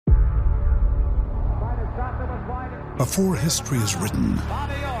Before history is written,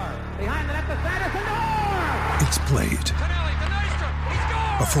 it's played.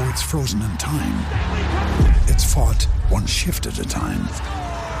 Before it's frozen in time, it's fought one shift at a time.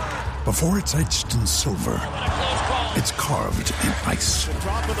 Before it's etched in silver, it's carved in ice.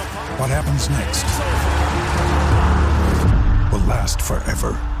 What happens next will last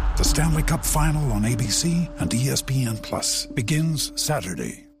forever. The Stanley Cup Final on ABC and ESPN Plus begins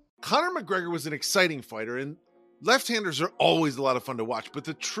Saturday. Conor McGregor was an exciting fighter, and left-handers are always a lot of fun to watch. But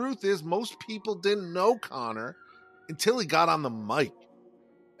the truth is, most people didn't know Conor until he got on the mic.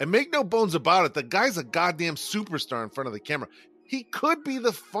 And make no bones about it, the guy's a goddamn superstar in front of the camera. He could be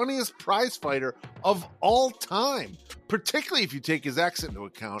the funniest prize fighter of all time, particularly if you take his accent into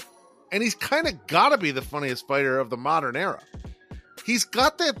account. And he's kind of got to be the funniest fighter of the modern era. He's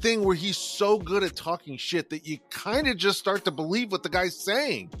got that thing where he's so good at talking shit that you kind of just start to believe what the guy's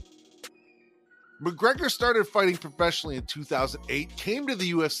saying. McGregor started fighting professionally in 2008, came to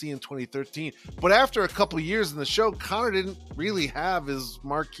the UFC in 2013, but after a couple years in the show, Conor didn't really have his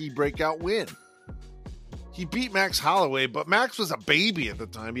marquee breakout win. He beat Max Holloway, but Max was a baby at the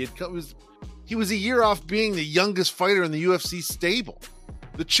time. He was a year off being the youngest fighter in the UFC stable.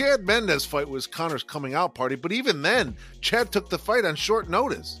 The Chad Mendes fight was Conor's coming out party, but even then, Chad took the fight on short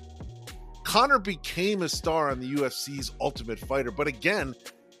notice. Conor became a star on the UFC's Ultimate Fighter, but again,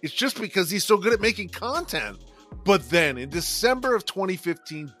 it's just because he's so good at making content. But then, in December of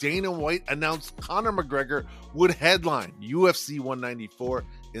 2015, Dana White announced Conor McGregor would headline UFC 194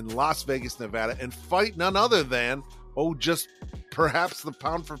 in Las Vegas, Nevada, and fight none other than, just perhaps the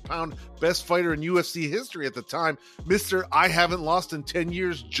pound-for-pound best fighter in UFC history at the time, Mr. I haven't lost in 10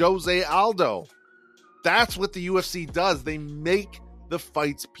 years, Jose Aldo. That's what the UFC does. They make the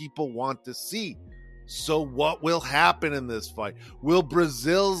fights people want to see. So what will happen in this fight? Will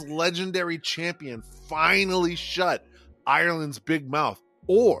Brazil's legendary champion finally shut Ireland's big mouth?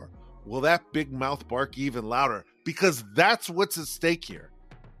 Or will that big mouth bark even louder? Because that's what's at stake here.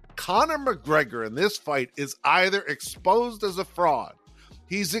 Conor McGregor in this fight is either exposed as a fraud,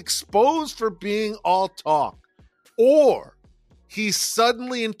 he's exposed for being all talk, or he's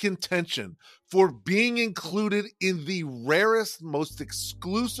suddenly in contention for being included in the rarest, most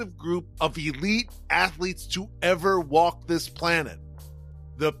exclusive group of elite athletes to ever walk this planet.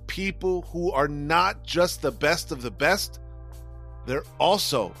 The people who are not just the best of the best, they're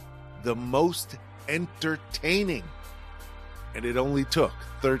also the most entertaining. And it only took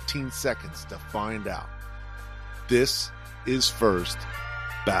 13 seconds to find out. This is First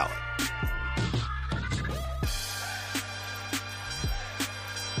Ballot.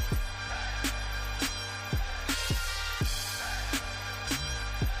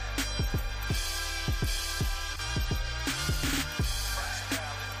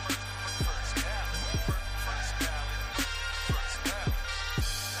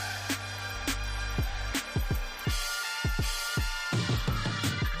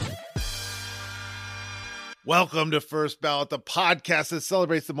 Welcome to First Ballot, the podcast that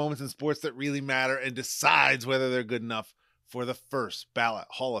celebrates the moments in sports that really matter and decides whether they're good enough for the First Ballot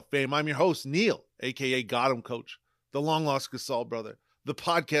Hall of Fame. I'm your host, Neil, a.k.a. Gotham Coach, the long-lost Gasol brother, the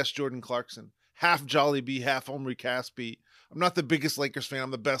podcast Jordan Clarkson, half Jollibee, half Omri Caspi. I'm not the biggest Lakers fan.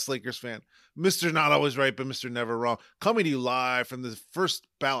 I'm the best Lakers fan. Mr. Not Always Right, but Mr. Never Wrong. Coming to you live from the First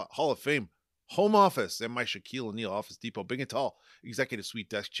Ballot Hall of Fame home office and my Shaquille O'Neal Office Depot, big and tall, executive suite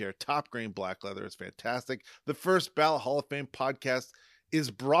desk chair, top grain black leather. It's fantastic. The First Ballot Hall of Fame podcast is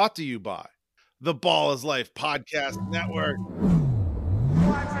brought to you by the Ball is Life Podcast Network.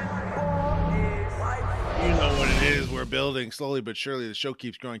 You know what it is. We're building slowly but surely. The show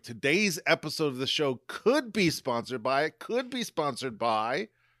keeps growing. Today's episode of the show could be sponsored by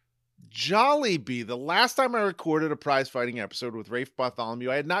Jollibee. The last time I recorded a prize fighting episode with Rafe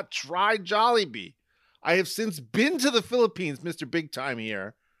Bartholomew, I had not tried Jollibee. I have since been to the Philippines, Mr. Big Time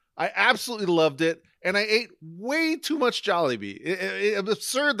here. I absolutely loved it, and I ate way too much Jollibee. It's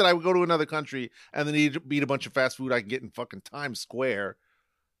absurd that I would go to another country and then eat a bunch of fast food I can get in fucking Times Square.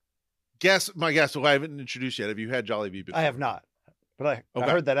 My guest, who I haven't introduced yet. Have you had Jollibee before? I have not. But I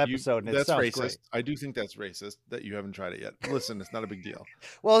heard that episode, and it sounds racist. Great. I do think that's racist that you haven't tried it yet. Listen, it's not a big deal.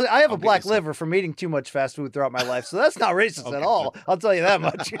 Well, I have a black liver from eating too much fast food throughout my life, so that's not racist at all. I'll tell you that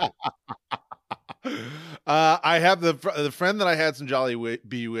much. I have the friend that I had some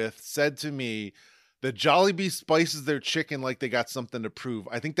Jollibee with said to me that Jollibee spices their chicken like they got something to prove.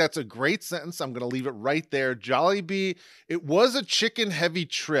 I think that's a great sentence. I'm going to leave it right there. Jollibee, it was a chicken-heavy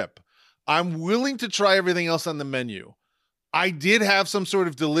trip. I'm willing to try everything else on the menu. I did have some sort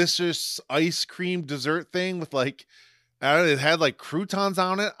of delicious ice cream dessert thing with like It had like croutons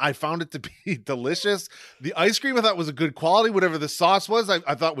on it. I found it to be delicious. The ice cream I thought was a good quality. Whatever the sauce was,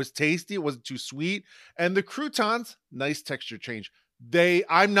 I thought was tasty. It wasn't too sweet. And the croutons, nice texture change.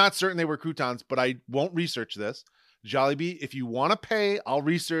 I'm not certain they were croutons, but I won't research this. Jollibee, if you want to pay, I'll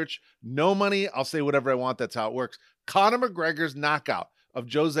research. No money, I'll say whatever I want. That's how it works. Conor McGregor's knockout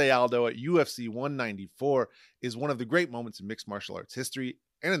of Jose Aldo at UFC 194 is one of the great moments in mixed martial arts history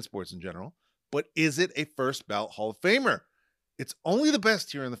and in sports in general. But is it a first ballot Hall of Famer? It's only the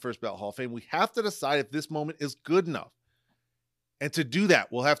best here in the first ballot Hall of Fame. We have to decide if this moment is good enough. And to do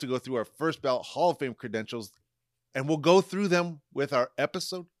that, we'll have to go through our first ballot Hall of Fame credentials, and we'll go through them with our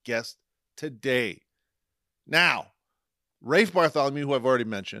episode guest today. Now, Rafe Bartholomew, who I've already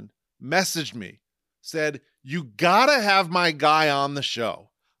mentioned, messaged me, said, you gotta have my guy on the show.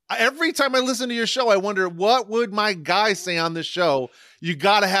 Every time I listen to your show, I wonder, what would my guy say on the show? You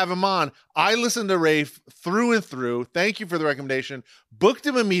got to have him on. I listened to Rafe through and through. Thank you for the recommendation. Booked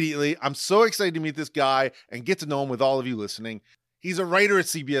him immediately. I'm so excited to meet this guy and get to know him with all of you listening. He's a writer at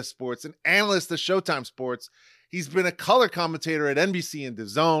CBS Sports, an analyst at Showtime Sports. He's been a color commentator at NBC and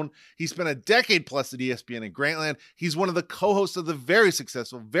DAZN. He spent a decade plus at ESPN and Grantland. He's one of the co-hosts of the very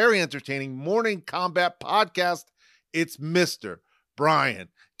successful, very entertaining Morning Combat podcast. It's Mr. Brian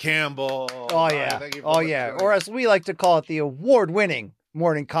Campbell. Oh, yeah. Or as we like to call it, the award-winning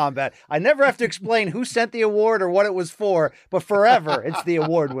Morning Combat. I never have to explain who sent the award or what it was for, but forever it's the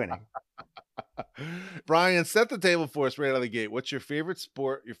award-winning. Brian, set the table for us right out of the gate. What's your favorite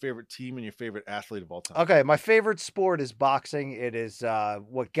sport, your favorite team, and your favorite athlete of all time? Okay, my favorite sport is boxing. It is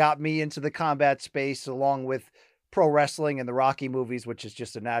what got me into the combat space, along with pro wrestling and the Rocky movies, which is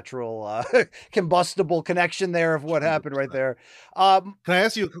just a natural combustible connection there of what happened right there. Can I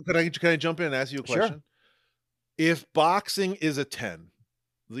ask you, can I jump in and ask you a question? Sure. If boxing is a 10,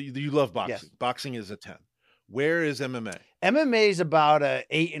 you love boxing. Yes. Boxing is a 10. Where is MMA? MMA is about a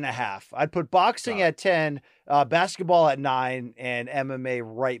 8.5. I'd put boxing at 10, basketball at 9, and MMA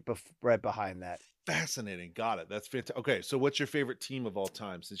right behind that. Fascinating. Got it. That's fantastic. Okay, so what's your favorite team of all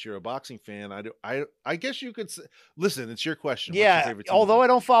time? Since you're a boxing fan, I guess you could listen. It's your question. Yeah, what's your favorite team? Although I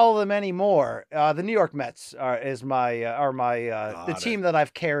don't follow them anymore, the New York Mets are the team that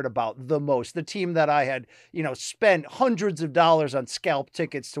I've cared about the most. The team that I had spent hundreds of dollars on scalp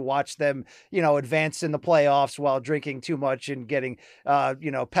tickets to watch them advance in the playoffs while drinking too much and getting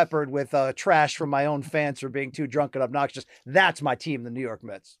peppered with trash from my own fans for being too drunk and obnoxious. That's my team, the New York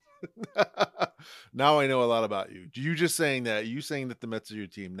Mets. Now I know a lot about you. You just saying that the Mets are your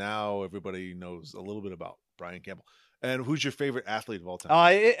team. Now everybody knows a little bit about Brian Campbell. And who's your favorite athlete of all time?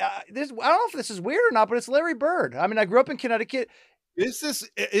 I don't know if this is weird or not, but it's Larry Bird. I mean, I grew up in Connecticut. This is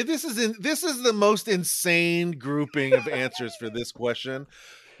the most insane grouping of answers for this question.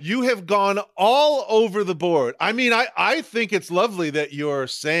 You have gone all over the board. I mean, I think it's lovely that you're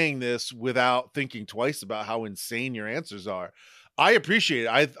saying this without thinking twice about how insane your answers are. I appreciate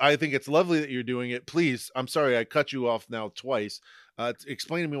it. I think it's lovely that you're doing it. Please, I'm sorry I cut you off now twice.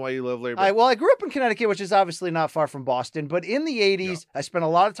 Explain to me why you love Larry Bird. Well, I grew up in Connecticut, which is obviously not far from Boston. But in the 80s, I spent a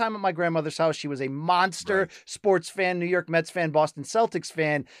lot of time at my grandmother's house. She was a monster sports fan, New York Mets fan, Boston Celtics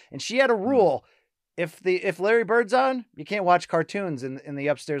fan. And she had a rule. If Larry Bird's on, you can't watch cartoons in the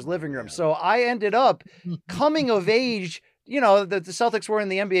upstairs living room. So I ended up coming of age. The Celtics were in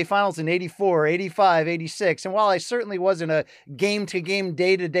the NBA Finals in 84, 85, 86. And while I certainly wasn't a game-to-game,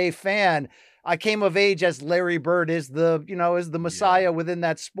 day-to-day fan, I came of age as Larry Bird is the messiah within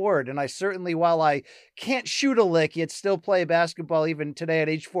that sport. And I certainly, while I can't shoot a lick, yet still play basketball even today at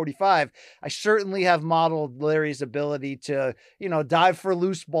age 45, I certainly have modeled Larry's ability to, dive for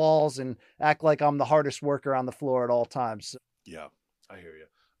loose balls and act like I'm the hardest worker on the floor at all times. Yeah, I hear you.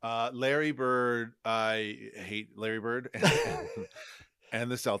 Larry Bird, I hate Larry Bird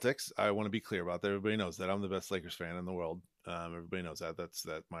and the Celtics. I want to be clear about that. Everybody knows that I'm the best Lakers fan in the world. Everybody knows that.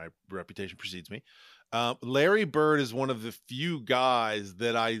 That my reputation precedes me. Larry Bird is one of the few guys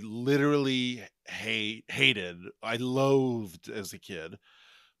that I literally hated. I loathed as a kid.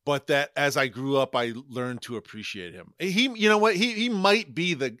 But that as I grew up, I learned to appreciate him. He might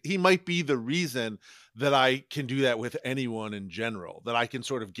be the reason that I can do that with anyone in general, that I can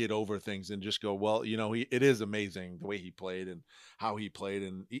sort of get over things and just go, well, it is amazing the way he played and how he played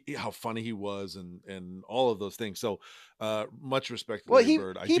and how funny he was and all of those things. So much respect to Larry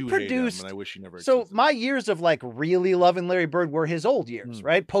Bird. I do hate him and I wish he never existed. So my years of really loving Larry Bird were his old years,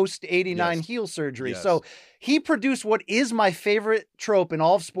 right? Post 89 heel surgery. Yes. So he produced what is my favorite trope in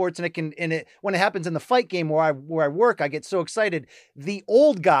all of sports. And when it happens in the fight game where I work, I get so excited. The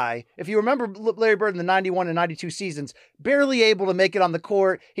old guy, if you remember Larry Bird in the 91 and 92 seasons, barely able to make it on the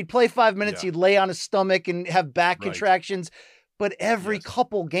court. He'd play 5 minutes, he'd lay on his stomach and have back contractions. But every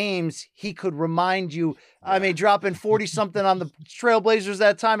couple games, he could remind you, I mean, dropping 40-something on the Trailblazers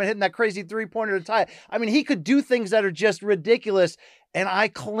that time and hitting that crazy three-pointer to tie it. I mean, he could do things that are just ridiculous. And I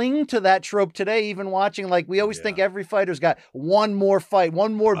cling to that trope today, even watching, like, we always think every fighter's got one more fight,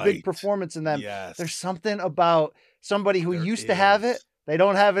 one more big performance in them. Yes. There's something about somebody who used to have it. They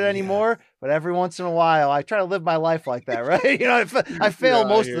don't have it anymore, but every once in a while, I try to live my life like that, right? You know, I fail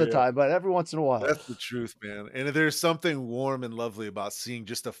most of the time, but every once in a while. That's the truth, man. And there's something warm and lovely about seeing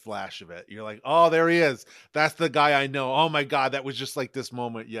just a flash of it. You're like, oh, there he is. That's the guy I know. Oh my God, that was just like this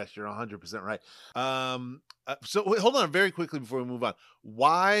moment. Yes, you're 100% right. So wait, hold on very quickly before we move on.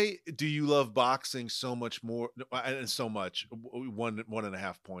 Why do you love boxing so much more? And so much,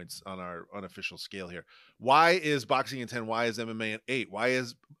 1.5 points on our unofficial scale here. Why is boxing in 10? Why is MMA at 8? Why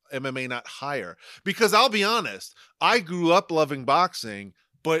is MMA not higher? Because I'll be honest, I grew up loving boxing,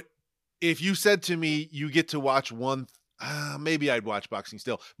 but if you said to me, you get to watch one, maybe I'd watch boxing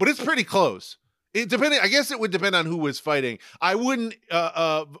still, but it's pretty close. I guess it would depend on who was fighting. I wouldn't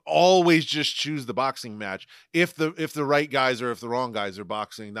always just choose the boxing match. If the right guys or if the wrong guys are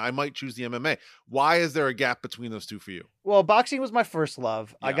boxing, I might choose the MMA. Why is there a gap between those two for you? Well, boxing was my first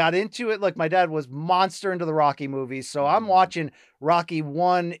love. I got into it. Like, my dad was monster into the Rocky movies. So I'm watching Rocky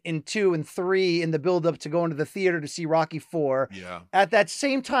 1 and 2 and 3 in the buildup to go into the theater to see Rocky 4. Yeah. At that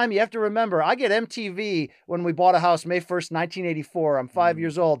same time, you have to remember, I get MTV when we bought a house May 1st, 1984. I'm 5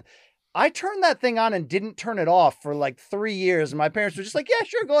 years old. I turned that thing on and didn't turn it off for like 3 years. And my parents were just like, yeah,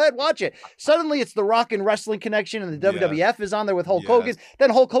 sure, go ahead, watch it. Suddenly it's the Rock and Wrestling connection and the WWF is on there with Hulk Hogan. Then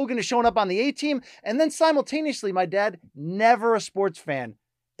Hulk Hogan is showing up on the A-Team. And then simultaneously, my dad, never a sports fan,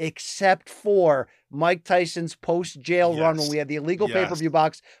 except for Mike Tyson's post-jail run when we had the illegal pay-per-view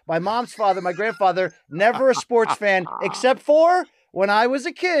box. My mom's father, my grandfather, never a sports fan, except for when I was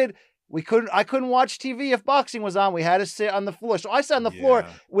a kid. I couldn't watch TV if boxing was on. We had to sit on the floor. So I sat on the floor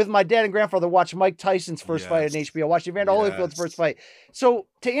with my dad and grandfather, watch Mike Tyson's first fight on HBO, watch Evander Holyfield's first fight. So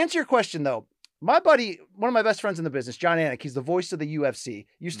to answer your question, though, my buddy, one of my best friends in the business, John Anik, he's the voice of the UFC.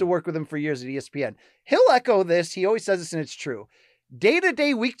 Used to work with him for years at ESPN. He'll echo this. He always says this, and it's true. Day to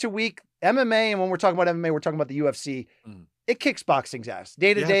day, week to week, MMA, and when we're talking about MMA, we're talking about the UFC. It kicks boxing's ass.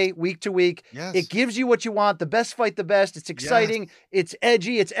 Day to day, week to week. It gives you what you want. The best fight the best. It's exciting. It's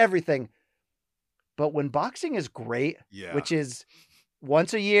edgy. It's everything. But when boxing is great, which is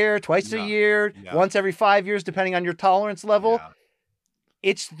once a year, twice a year, once every 5 years, depending on your tolerance level,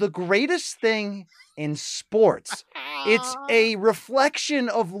 it's the greatest thing in sports. It's a reflection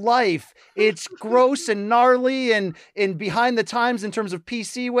of life. It's gross and gnarly and behind the times in terms of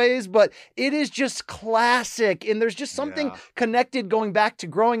PC ways, but it is just classic. And there's just something connected going back to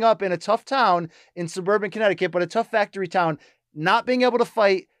growing up in a tough town in suburban Connecticut, but a tough factory town, not being able to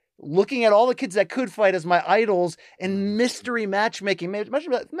fight, looking at all the kids that could fight as my idols and mystery matchmaking.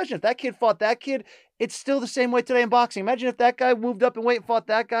 Imagine if that kid fought that kid. It's still the same way today in boxing. Imagine if that guy moved up in weight and fought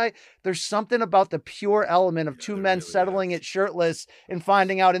that guy. There's something about the pure element of two men settling it shirtless and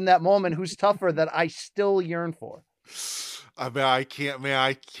finding out in that moment who's tougher that I still yearn for. I mean,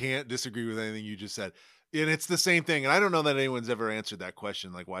 I can't disagree with anything you just said. And it's the same thing. And I don't know that anyone's ever answered that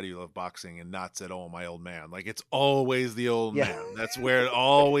question. Like, why do you love boxing? And not said, oh, my old man. Like, it's always the old man. That's where it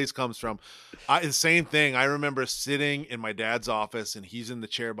always comes from. The same thing. I remember sitting in my dad's office and he's in the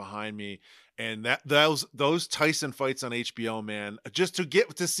chair behind me. And those Tyson fights on HBO, man, just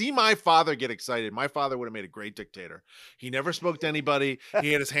to see my father get excited. My father would have made a great dictator. He never spoke to anybody.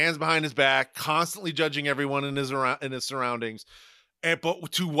 He had his hands behind his back, constantly judging everyone in his surroundings.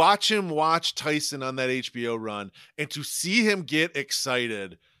 But to watch him watch Tyson on that HBO run and to see him get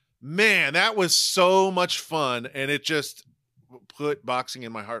excited, man, that was so much fun. And it just put boxing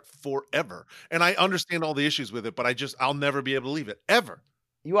in my heart forever. And I understand all the issues with it, but I'll never be able to leave it, ever.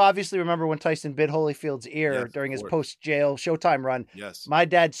 You obviously remember when Tyson bit Holyfield's ear during his post-jail Showtime run. Yes. My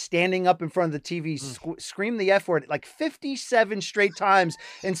dad standing up in front of the TV screamed the F word like 57 straight times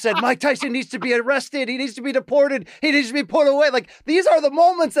and said, Mike Tyson needs to be arrested. He needs to be deported. He needs to be put away. Like, these are the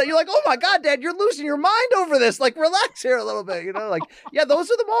moments that you're like, oh my God, Dad, you're losing your mind over this. Like, relax here a little bit. You know, like, yeah,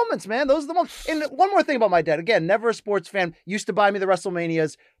 those are the moments, man. Those are the moments. And one more thing about my dad. Again, never a sports fan. Used to buy me the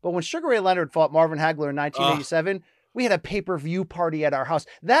WrestleManias. But when Sugar Ray Leonard fought Marvin Hagler in 1987, we had a pay-per-view party at our house.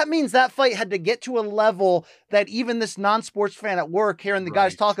 That means that fight had to get to a level that even this non-sports fan at work hearing the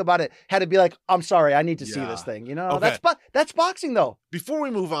guys talk about it had to be like, I'm sorry, I need to see this thing. You know, that's boxing though. Before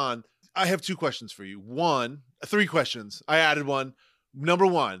we move on, I have two questions for you. Three questions. I added one. Number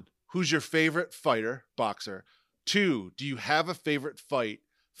one, who's your favorite fighter, boxer? Two, do you have a favorite fight?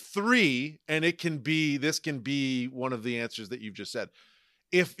 3, and this can be one of the answers that you've just said.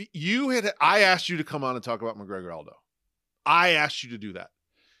 If I asked you to come on and talk about McGregor Aldo, I asked you to do that.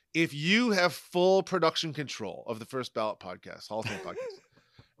 If you have full production control of the First Ballot podcast, Hall of Fame podcast,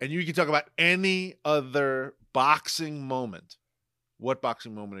 and you can talk about any other boxing moment, what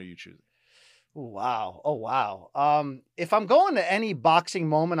boxing moment are you choosing? Wow. Oh, wow. If I'm going to any boxing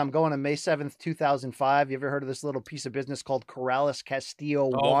moment, I'm going to May 7th, 2005. You ever heard of this little piece of business called Corrales Castillo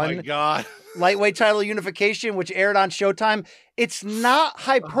 1? Oh my God. Lightweight title unification, which aired on Showtime. It's not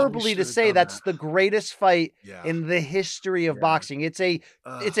hyperbole to say that's the greatest fight in the history of boxing. It's a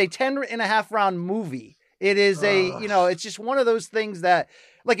 10.5 round movie. It is it's just one of those things that,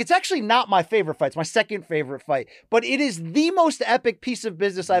 like, it's actually not my favorite fight. It's my second favorite fight, but it is the most epic piece of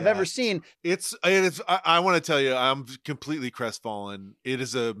business I've ever seen. It is. I want to tell you, I'm completely crestfallen. It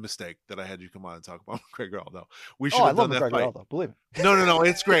is a mistake that I had you come on and talk about McGregor Aldo. We should have done that McGregor fight. Aldo, believe me. No,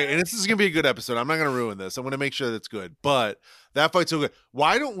 it's great. And this is going to be a good episode. I'm not going to ruin this. I'm going to make sure that it's good, but that fight's so good.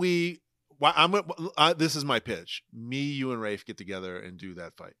 Why don't we, this is my pitch. Me, you, and Rafe get together and do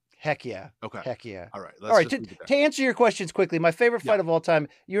that fight. Heck yeah. Okay. Heck yeah. All right. All right. To answer your questions quickly, my favorite fight of all time,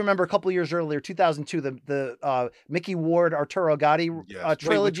 you remember a couple of years earlier, 2002, the Mickey Ward, Arturo Gatti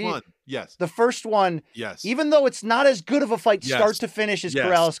trilogy. Wait, which one? Yes. The first one. Yes. Even though it's not as good of a fight start to finish as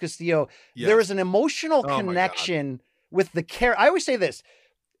Corrales Castillo, there is an emotional connection with the character. I always say this.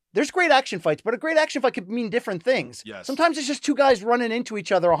 There's great action fights, but a great action fight could mean different things. Yes. Sometimes it's just two guys running into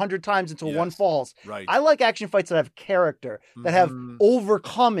each other 100 times until one falls. Right. I like action fights that have character, that have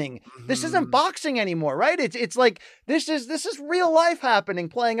overcoming. This isn't boxing anymore, right? It's like this is real life happening,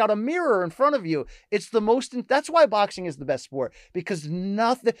 playing out a mirror in front of you. It's the most. That's why boxing is the best sport, because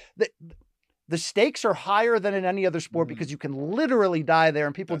nothing. The stakes are higher than in any other sport because you can literally die there,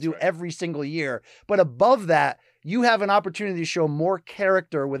 and people do every single year. But above that, you have an opportunity to show more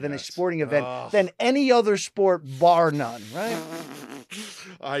character within a sporting event than any other sport, bar none, right?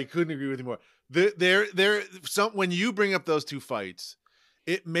 I couldn't agree with you more. When you bring up those two fights,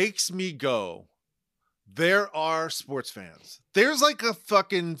 it makes me go, there are sports fans. There's like a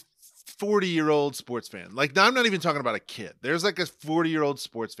fucking 40-year-old sports fan. Like, now I'm not even talking about a kid. There's like a 40-year-old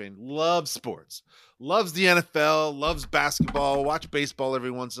sports fan, loves sports, loves the NFL, loves basketball, watch baseball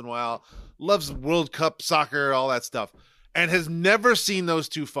every once in a while, loves World Cup soccer, all that stuff, and has never seen those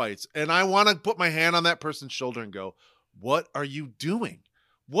two fights. And I want to put my hand on that person's shoulder and go, what are you doing?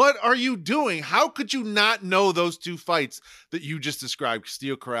 What are you doing? How could you not know those two fights that you just described,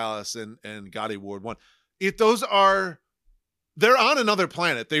 Castillo Corrales and Gatti Ward 1? They're on another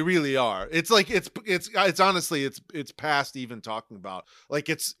planet. They really are. It's like, it's honestly, it's past even talking about. Like,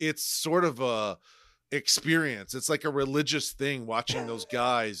 it's sort of a experience. It's like a religious thing watching those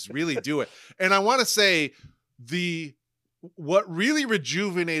guys really do it. And I want to say what really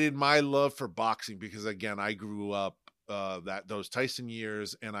rejuvenated my love for boxing, because again, I grew up those Tyson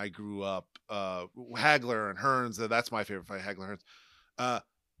years, and I grew up Hagler and Hearns. That's my favorite fight, Hagler Hearns.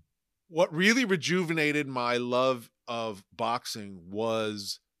 What really rejuvenated my love of boxing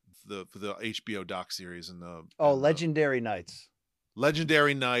was the HBO doc series and Legendary Nights.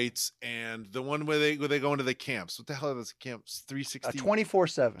 Legendary Nights, and the one where they go into the camps. What the hell are those camps? 360?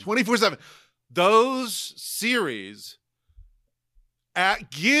 24/7. 24/7. Those series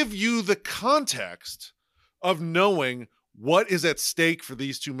give you the context of knowing what is at stake for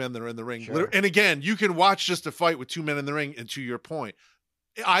these two men that are in the ring. Sure. And again, you can watch just a fight with two men in the ring, and to your point,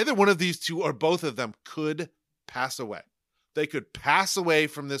 either one of these two or both of them could pass away. They could pass away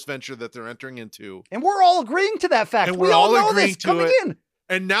from this venture that they're entering into. And we're all agreeing to that fact. And we're all know agreeing this to coming it. in.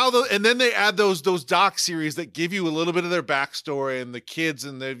 And now, and then they add those doc series that give you a little bit of their backstory and the kids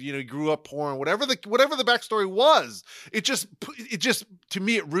and the grew up poor and whatever the backstory was. It just to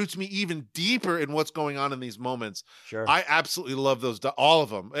me, it roots me even deeper in what's going on in these moments. Sure, I absolutely love those, all of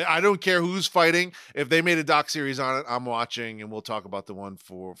them. I don't care who's fighting. If they made a doc series on it, I'm watching, and we'll talk about the one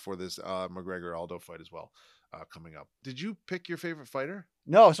for this McGregor Aldo fight as well. Coming up. Did you pick your favorite fighter?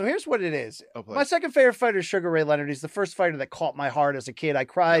 No. So here's what it is. My second favorite fighter is Sugar Ray Leonard. He's the first fighter that caught my heart as a kid. I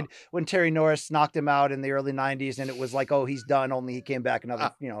cried when Terry Norris knocked him out in the early 90s, and it was like, oh, he's done. Only he came back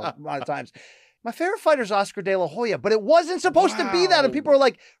another, amount of times. My favorite fighter is Oscar De La Hoya, but it wasn't supposed to be that. And people are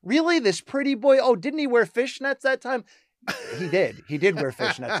like, really? This pretty boy? Oh, didn't he wear fishnets that time? He did. He did wear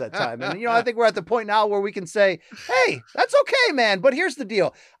fishnets that time. And, I think we're at the point now where we can say, hey, that's okay, man. But here's the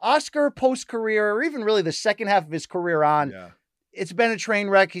deal. Oscar post-career, or even really the second half of his career on, it's been a train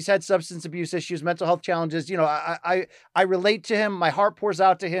wreck. He's had substance abuse issues, mental health challenges. You know, I relate to him. My heart pours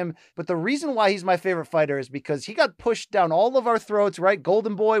out to him. But the reason why he's my favorite fighter is because he got pushed down all of our throats, right?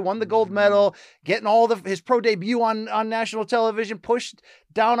 Golden Boy, won the gold medal, getting his pro debut on national television, pushed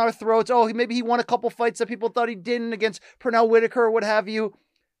down our throats. Oh, maybe he won a couple fights that people thought he didn't against Pernell Whitaker or what have you.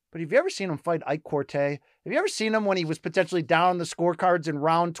 But have you ever seen him fight Ike Corte? Have you ever seen him when he was potentially down the scorecards in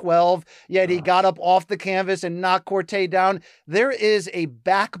round 12, yet he got up off the canvas and knocked Corte down? There is a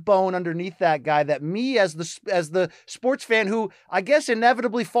backbone underneath that guy that me as the sports fan who I guess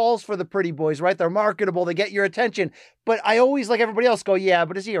inevitably falls for the pretty boys, right? They're marketable. They get your attention. But I always, like everybody else, go, yeah,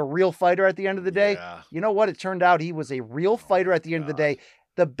 but is he a real fighter at the end of the day? Yeah. You know what? It turned out he was a real fighter at the end of the day.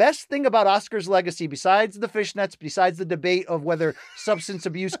 The best thing about Oscar's legacy, besides the fishnets, besides the debate of whether substance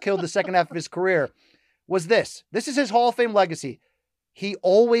abuse killed the second half of his career, was this. This is his Hall of Fame legacy. He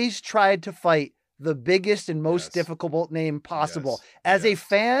always tried to fight the biggest and most difficult name possible. As a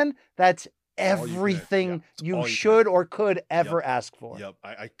fan, that's everything you should or could ever ask for. Yep,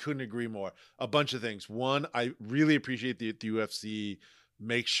 I couldn't agree more. A bunch of things. One, I really appreciate the UFC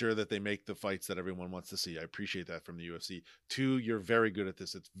make sure that they make the fights that everyone wants to see. I appreciate that from the UFC. Two, you're very good at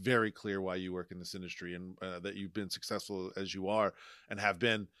this. It's very clear why you work in this industry and that you've been successful as you are and have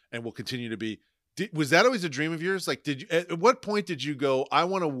been and will continue to be. Was that always a dream of yours? Like, at what point did you go, I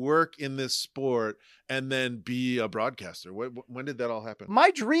want to work in this sport and then be a broadcaster? When did that all happen? My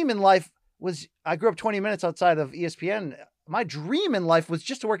dream in life was, I grew up 20 minutes outside of ESPN. My dream in life was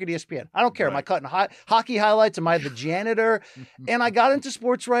just to work at ESPN. I don't care. Am I cutting hockey highlights? Am I the janitor? And I got into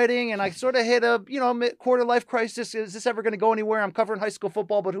sports writing and I sort of hit a, quarter life crisis. Is this ever going to go anywhere? I'm covering high school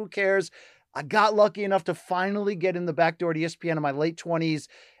football, but who cares? I got lucky enough to finally get in the back door to ESPN in my late 20s.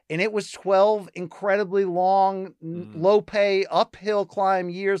 And it was 12 incredibly long, low pay, uphill climb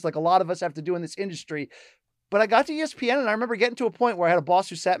years like a lot of us have to do in this industry. But I got to ESPN and I remember getting to a point where I had a boss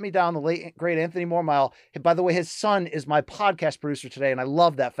who sat me down, the late, great Anthony Mormile. By the way, his son is my podcast producer today. And I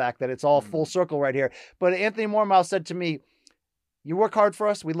love that fact that it's all full circle right here. But Anthony Mormile said to me, you work hard for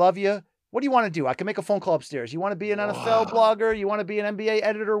us. We love you. What do you want to do? I can make a phone call upstairs. You want to be an NFL blogger? You want to be an NBA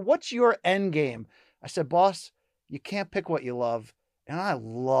editor? What's your end game? I said, boss, you can't pick what you love. And I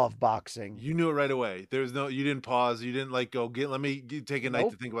love boxing. You knew it right away. You didn't pause. You didn't let me take a night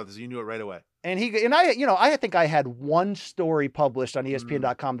to think about this. You knew it right away. And I think I had one story published on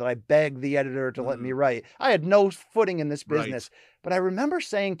ESPN.com that I begged the editor to let me write. I had no footing in this business, but I remember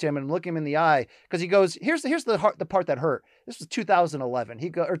saying to him and looking him in the eye, because he goes, here's the part that hurt. This was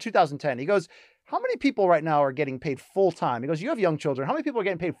 2011. Or 2010. He goes, how many people right now are getting paid full time? He goes, you have young children. How many people are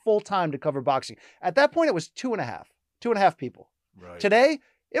getting paid full time to cover boxing? At that point, it was two and a half people. Right. Today,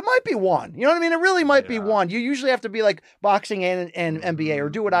 it might be one. You know what I mean? It really might be one. You usually have to be like boxing and NBA or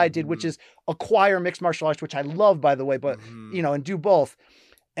do what I did, which is acquire mixed martial arts, which I love, by the way, but, and do both.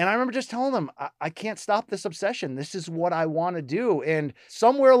 And I remember just telling them, I can't stop this obsession. This is what I want to do. And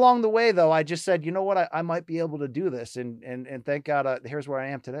somewhere along the way, though, I just said, you know what? I might be able to do this. And thank God, here's where I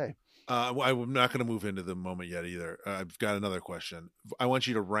am today. I'm not going to move into the moment yet either. I've got another question. I want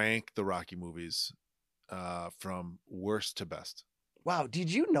you to rank the Rocky movies from worst to best. Wow.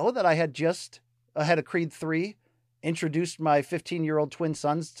 Did you know that I had just ahead of Creed 3 introduced my 15-year-old twin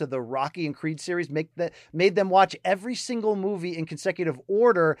sons to the Rocky and Creed series, made them watch every single movie in consecutive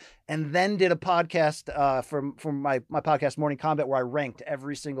order, and then did a podcast from my podcast Morning Combat where I ranked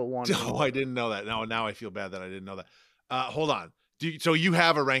every single one. Oh, I didn't know that. Now I feel bad that I didn't know that. Hold on. So you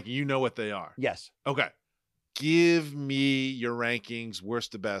have a ranking. You know what they are. Yes. Okay. Give me your rankings,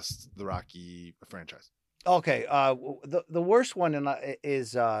 worst to best, the Rocky franchise. Okay. The worst one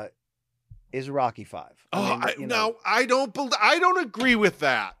is Rocky 5. I don't agree with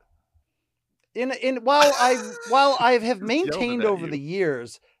that. While I have maintained over the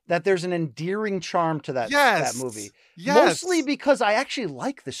years that there's an endearing charm to that movie. Yes. Mostly because I actually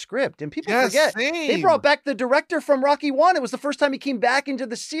like the script, and people forget. They brought back the director from Rocky 1. It was the first time he came back into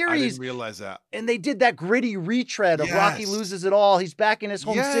the series. I didn't realize that. And they did that gritty retread of Rocky loses it all. He's back in his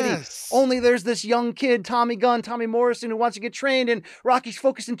home city. Only there's this young kid, Tommy Morrison, who wants to get trained, and Rocky's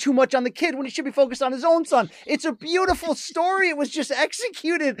focusing too much on the kid when he should be focused on his own son. It's a beautiful story. It was just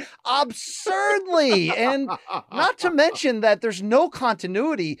executed absurdly. And not to mention that there's no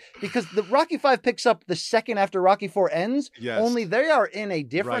continuity, because the Rocky 5 picks up the second after Rocky 4 ends. Only they are in a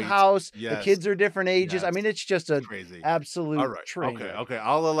different house. The kids are different ages. I mean, it's just a crazy absolute train. Okay.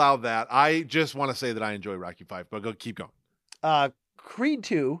 I'll allow that. I just want to say that I enjoy Rocky 5, but keep going. Creed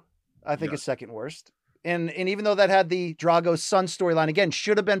 2, I think is second worst. And even though that had the Drago's son storyline, again,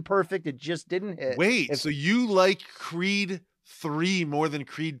 should have been perfect. It just didn't hit. Wait, so you like Creed 3 more than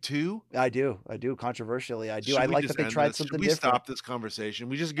Creed 2? I do. Controversially, I do. Should I we like just that they end tried this? something Should we different. stop this conversation?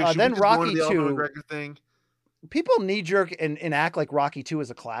 We just go. Should Then we just go into Rocky the Aldo 2. McGregor thing? People knee jerk and act like Rocky 2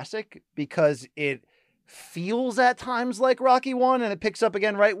 is a classic because it feels at times like Rocky 1 and it picks up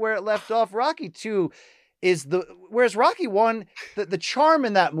again right where it left off. Rocky 2 is whereas Rocky 1, the charm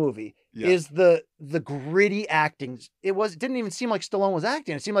in that movie is the gritty acting. It didn't even seem like Stallone was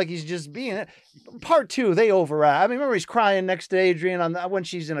acting. It seemed like he's just being it. Part 2, they overact. I mean, remember he's crying next to Adrian when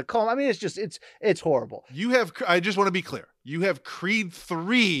she's in a coma. I mean, it's horrible. I just want to be clear. You have Creed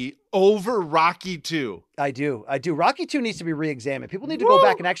 3 over Rocky 2. I do. Rocky 2 needs to be re-examined. People need to go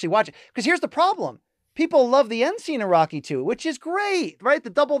back and actually watch it. Because here's the problem. People love the end scene in Rocky 2, which is great, right? The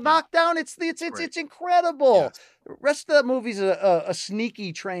double knockdown, it's incredible. Yes. The rest of that movie's a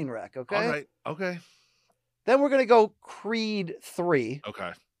sneaky train wreck, okay? All right. Okay. Then we're going to go Creed 3.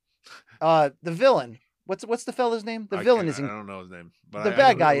 Okay. The villain. What's the fella's name? The villain is I don't know his name. But the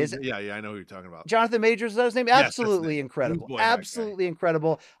bad guy is. Yeah, I know who you're talking about. Jonathan Majors, is that his name? Yes, Absolutely that's incredible. boy, Absolutely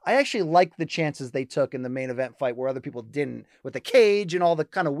incredible. I actually liked the chances they took in the main event fight where other people didn't, with the cage and all the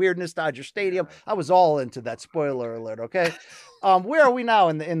kind of weirdness, Dodger Stadium. I was all into that. Spoiler alert, okay? Where are we now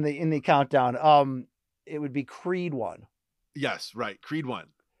in the countdown? It would be Creed 1. Yes, right. Creed 1.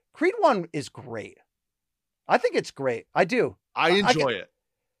 Creed 1 is great. I think it's great. I do. I enjoy it.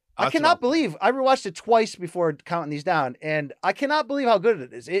 I cannot believe I rewatched it twice before counting these down, and I cannot believe how good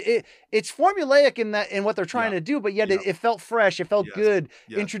it is. It's formulaic in what they're trying to do, but yet it felt fresh. It felt good,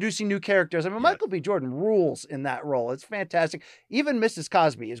 introducing new characters. I mean, Michael B. Jordan rules in that role. It's fantastic. Even Mrs.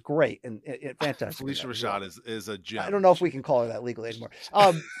 Cosby is great and fantastic. Felicia Rashad is a gem. I don't know if we can call her that legally anymore.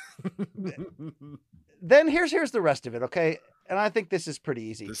 Then here's the rest of it, okay? And I think this is pretty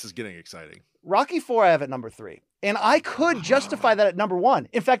easy. This is getting exciting. Rocky 4 I have at number 3. And I could justify that at number 1.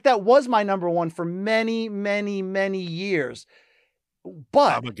 In fact, that was my number 1 for many, many, many years.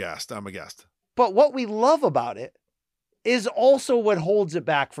 But I'm aghast. But what we love about it is also what holds it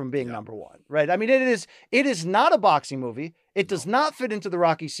back from being number 1, right? I mean, it is not a boxing movie. It does not fit into the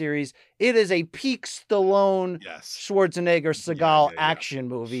Rocky series. It is a peak Stallone, Schwarzenegger, Seagal action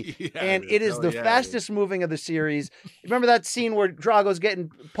movie. And it is the fastest moving of the series. Remember that scene where Drago's getting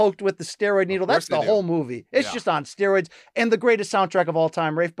poked with the steroid needle? That's the whole movie. It's just on steroids. And the greatest soundtrack of all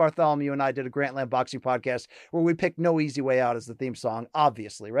time, Rafe Bartholomew and I did a Grantland boxing podcast where we picked No Easy Way Out as the theme song,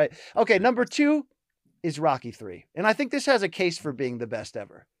 obviously, right? Okay, number 2 is Rocky 3. And I think this has a case for being the best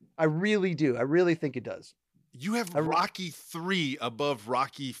ever. I really do. I really think it does. You have Rocky 3 above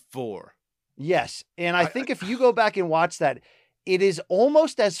Rocky 4. Yes. And I think if you go back and watch that, it is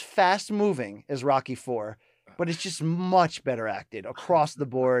almost as fast moving as Rocky 4, but it's just much better acted across the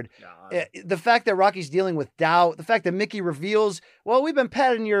board. The fact that Rocky's dealing with doubt, the fact that Mickey reveals, well, we've been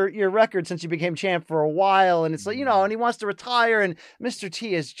patting your record since you became champ for a while. And it's like, and he wants to retire. And Mr.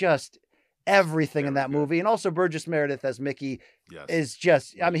 T is just everything in that movie. And also Burgess Meredith as Mickey is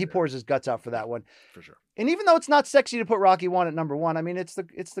just, I mean, he pours his guts out for that one. For sure. And even though it's not sexy to put Rocky 1 at number 1, I mean, it's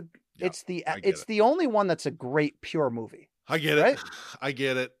the only one that's a great pure movie. I get it. Right? I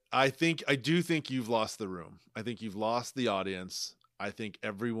get it. I do think you've lost the room. I think you've lost the audience. I think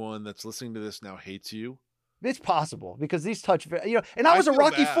everyone that's listening to this now hates you. It's possible because these touch, and I was a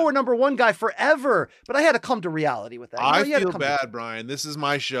Rocky 4 number 1 guy forever, but I had to come to reality with that. I feel bad, Brian. This is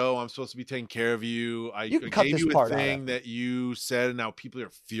my show. I'm supposed to be taking care of you. I gave you a thing that you said, and now people are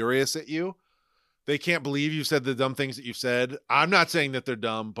furious at you. They can't believe you said the dumb things that you've said. I'm not saying that they're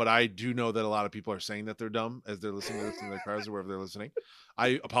dumb, but I do know that a lot of people are saying that they're dumb as they're listening to this in their cars or wherever they're listening.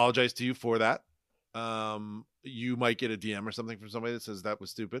 I apologize to you for that. You might get a DM or something from somebody that says that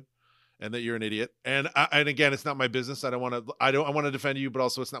was stupid and that you're an idiot. And again, it's not my business. I want to defend you, but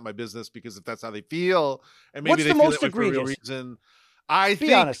also it's not my business because if that's how they feel, and maybe they feel that way for a real reason. I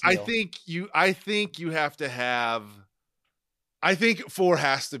think you have to have. I think 4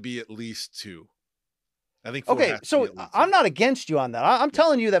 has to be at least 2. I think 4 okay. So I'm not against you on that. I'm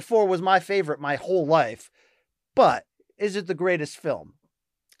telling you that 4 was my favorite my whole life. But is it the greatest film?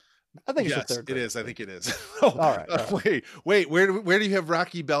 I think it's the third. It is. I think it is. All right. Wait. Where do you have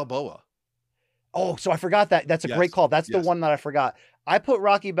Rocky Balboa? Oh, so I forgot that. That's a great call. That's the one that I forgot. I put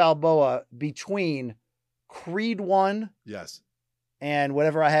Rocky Balboa between Creed 1. Yes. And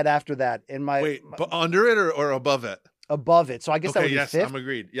whatever I had after that in my. But under it or above it? Above it. So I guess that would be 5th. I'm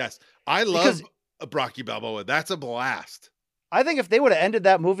agreed. Yes. I love Rocky Balboa. That's a blast. I think if they would have ended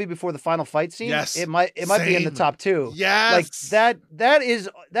that movie before the final fight scene, it might be in the top 2. Yes. Like that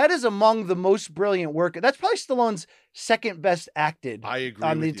is among the most brilliant work. That's probably Stallone's second best acted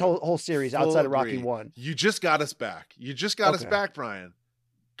on the whole series outside of Rocky 1. You just got us back. Brian.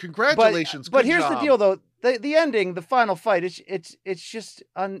 Congratulations. But here's the deal though. the ending, the final fight, it's just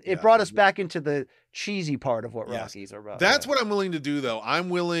it brought us back into the cheesy part of what Rockies are about. That's what I'm willing to do, though. I'm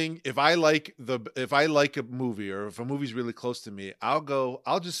willing, if I like a movie, or if a movie's really close to me,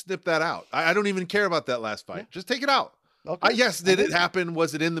 I'll just snip that out. I don't even care about that last fight. Yeah. Just take it out. Okay. Yes, did it happen?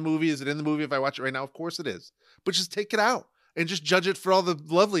 Was it in the movie? Is it in the movie if I watch it right now? Of course it is. But just take it out and just judge it for all the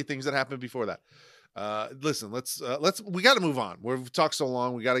lovely things that happened before that. Listen, we got to move on. We've talked so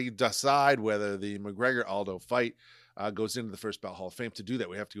long. We got to decide whether the McGregor Aldo fight goes into the First Ballot Hall of Fame. To do that,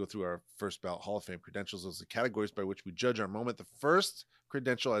 we have to go through our First Ballot Hall of Fame credentials. Those are the categories by which we judge our moment. The first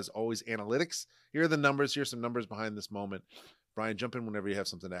credential, as always, analytics. Here are the numbers. Here's some numbers behind this moment. Brian, jump in whenever you have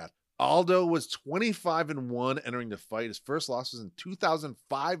something to add. Aldo was 25-1 entering the fight. His first loss was in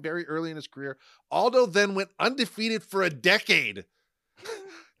 2005, very early in his career. Aldo then went undefeated for a decade.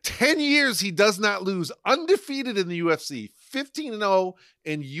 10 years he does not lose, undefeated in the UFC, 15-0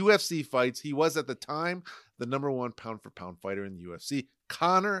 in UFC fights. He was at the time the number one pound for pound fighter in the UFC.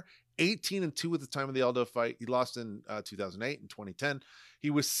 Conor, 18-2 at the time of the Aldo fight. He lost in 2008 and 2010.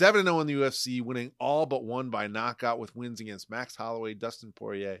 He was 7-0 in the UFC, winning all but one by knockout with wins against Max Holloway, Dustin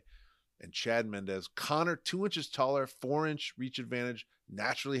Poirier, and Chad Mendes. Conor, 2 inches taller, 4-inch reach advantage,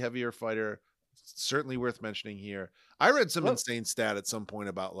 naturally heavier fighter. Certainly worth mentioning here. I read some insane stat at some point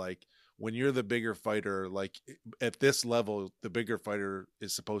about, like, when you're the bigger fighter, like at this level, the bigger fighter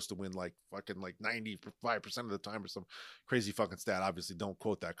is supposed to win like fucking like 95% of the time or some crazy fucking stat. Obviously don't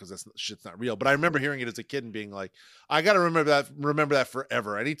quote that because that shit's not real. But I remember hearing it as a kid and being like, I got to remember that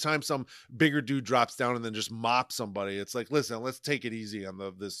forever. Anytime some bigger dude drops down and then just mops somebody, it's like, listen, let's take it easy on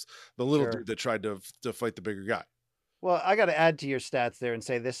the little dude that tried to fight the bigger guy. Well, I got to add to your stats there and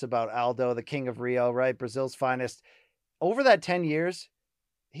say this about Aldo, the King of Rio, right? Brazil's finest. Over that 10 years,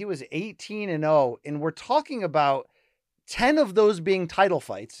 he was 18-0, and we're talking about 10 of those being title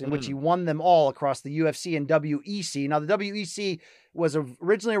fights in which he won them all across the UFC and WEC. Now, the WEC was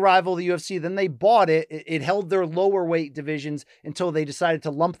originally a rival of the UFC. Then they bought it. It held their lower weight divisions until they decided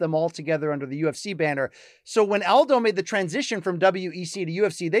to lump them all together under the UFC banner. So when Aldo made the transition from WEC to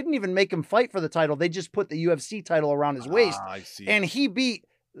UFC, they didn't even make him fight for the title. They just put the UFC title around his waist. I see. And he beat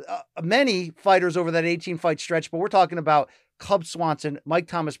many fighters over that 18-fight stretch, but we're talking about Cub Swanson, Mike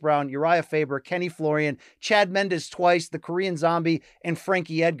Thomas Brown, Uriah Faber, Kenny Florian, Chad Mendes twice, the Korean Zombie, and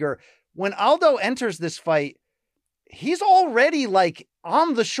Frankie Edgar. When Aldo enters this fight, he's already like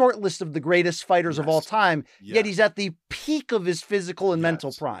on the short list of the greatest fighters of all time, yet he's at the peak of his physical and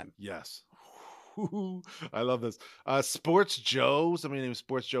mental prime. Yes. I love this. Sports Joe, somebody named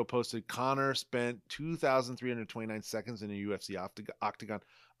Sports Joe posted, Conor spent 2,329 seconds in a UFC octagon.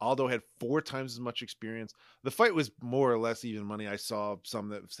 Aldo had 4 times as much experience. The fight was more or less even money. I saw some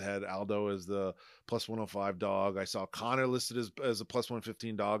that had Aldo as the plus 105 dog. I saw Conor listed as a plus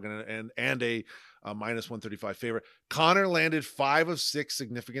 115 dog and a minus 135 favorite. Conor landed 5 of 6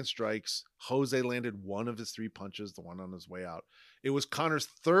 significant strikes. Jose landed 1 of his 3 punches, the one on his way out. It was Conor's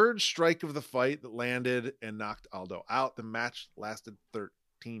 3rd strike of the fight that landed and knocked Aldo out. The match lasted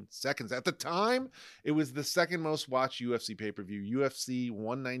 13 seconds. At the time, it was the 2nd most watched UFC pay-per-view. UFC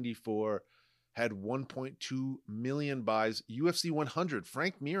 194 had 1.2 million buys. UFC 100,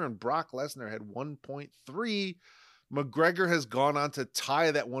 Frank Mir and Brock Lesnar had 1.3. McGregor has gone on to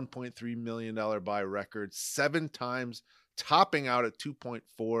tie that $1.3 million buy record 7 times, topping out at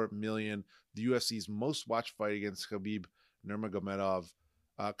 2.4 million. The UFC's most watched fight against Khabib Nurmagomedov.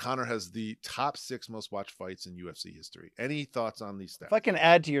 Conor has the top 6 most watched fights in UFC history. Any thoughts on these stats? If I can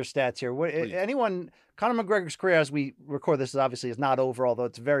add to your stats here, Conor McGregor's career as we record this is not over, although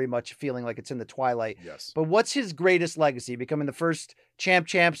it's very much feeling like it's in the twilight. Yes. But what's his greatest legacy? Becoming the first champ,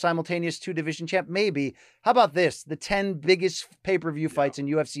 simultaneous 2-division champ? Maybe. How about this? The 10 biggest pay-per-view fights in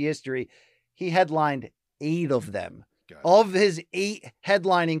UFC history. He headlined 8 of them. Of his 8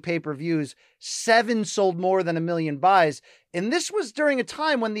 headlining pay-per-views, 7 sold more than 1 million buys. And this was during a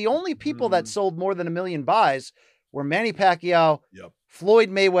time when the only people that sold more than 1 million buys were Manny Pacquiao, Floyd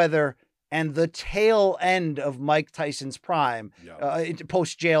Mayweather, and the tail end of Mike Tyson's prime,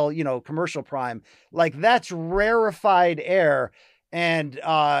 post-jail, commercial prime. Like, that's rarefied air. And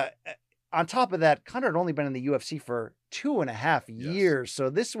on top of that, Conor had only been in the UFC for 2.5 years. So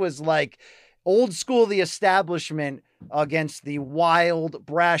this was like old school, the establishment against the wild,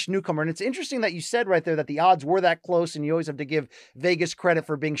 brash newcomer. And it's interesting that you said right there that the odds were that close, and you always have to give Vegas credit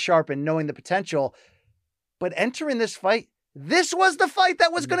for being sharp and knowing the potential. But entering this fight, this was the fight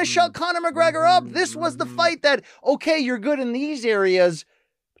that was going to shut Conor McGregor up. This was the fight that, okay, you're good in these areas,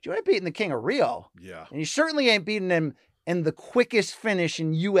 but you ain't beating the King of Rio. Yeah. And you certainly ain't beating him and the quickest finish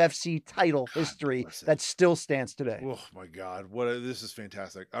in UFC title history that still stands today. Oh my God. This is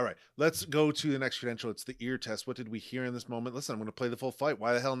fantastic. All right, let's go to the next credential. It's the ear test. What did we hear in this moment? Listen, I'm going to play the full fight.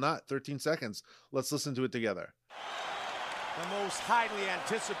 Why the hell not? 13 seconds. Let's listen to it together. The most highly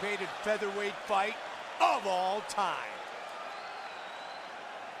anticipated featherweight fight of all time.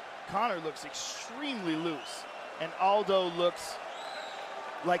 Conor looks extremely loose, and Aldo looks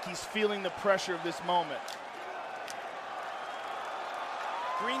like he's feeling the pressure of this moment.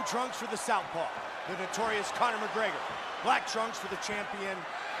 Green trunks for the southpaw, the notorious Conor McGregor. Black trunks for the champion,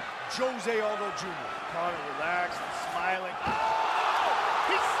 Jose Aldo Jr. Conor relaxed and smiling. Oh!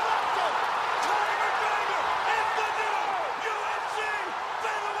 He slapped him! Conor McGregor is the new UFC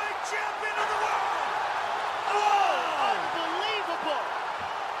featherweight champion of the world! Oh! Unbelievable!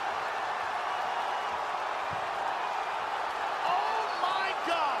 Oh my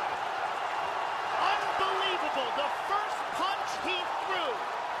God! Unbelievable! The first punch he threw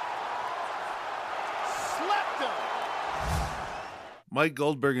slept him. Mike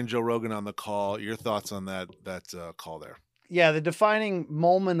Goldberg and Joe Rogan on the call. Your thoughts on that call there? Yeah, the defining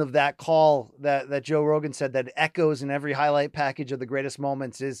moment of that call that Joe Rogan said that echoes in every highlight package of the greatest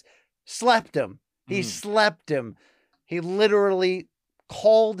moments is slept him. He slept him. He literally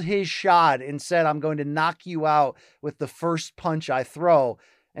called his shot and said, I'm going to knock you out with the first punch I throw.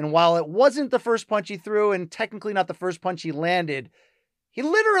 And while it wasn't the first punch he threw and technically not the first punch he landed, he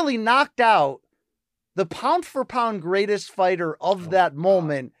literally knocked out the pound for pound greatest fighter of that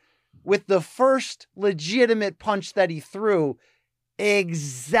moment with the first legitimate punch that he threw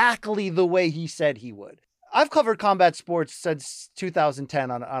exactly the way he said he would. I've covered combat sports since 2010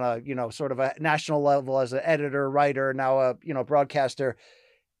 on a, sort of a national level as an editor, writer, now a, broadcaster.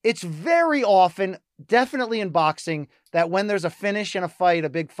 It's very often, definitely in boxing, that when there's a finish in a fight, a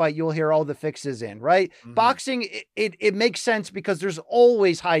big fight, you'll hear all the fixes in, right? Mm-hmm. Boxing, it makes sense because there's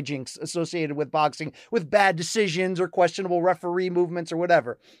always hijinks associated with boxing, with bad decisions or questionable referee movements or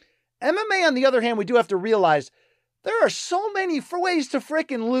whatever. MMA, on the other hand, we do have to realize there are so many ways to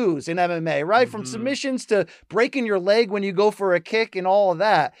frickin' lose in MMA, right? Mm-hmm. From submissions to breaking your leg when you go for a kick and all of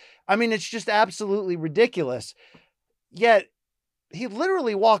that. I mean, it's just absolutely ridiculous. Yet, he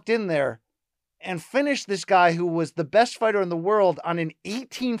literally walked in there and finished this guy who was the best fighter in the world on an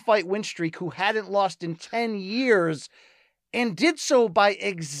 18-fight win streak, who hadn't lost in 10 years, and did so by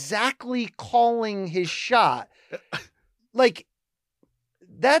exactly calling his shot. Like,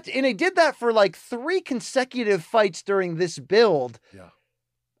 that, and he did that for like 3 consecutive fights during this build. Yeah.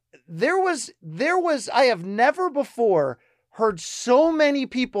 There was, I have never before heard so many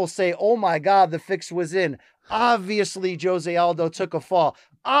people say, oh my God, the fix was in. Obviously, Jose Aldo took a fall.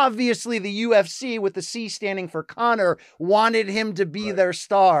 Obviously, the UFC, with the C standing for Conor, wanted him to be their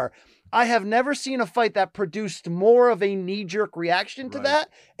star. I have never seen a fight that produced more of a knee-jerk reaction to that.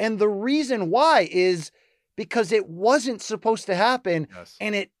 And the reason why is because it wasn't supposed to happen. Yes.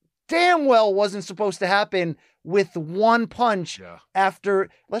 And it damn well wasn't supposed to happen with one punch after.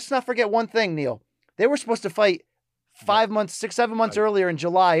 Let's not forget one thing, Neil. They were supposed to fight 5 months, 6, 7 months earlier in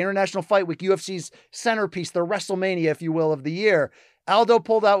July, International Fight Week, UFC's centerpiece, the WrestleMania, if you will, of the year. Aldo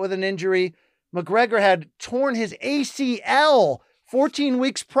pulled out with an injury. McGregor had torn his ACL 14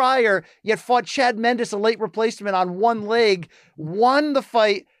 weeks prior, yet fought Chad Mendes, a late replacement, on one leg, won the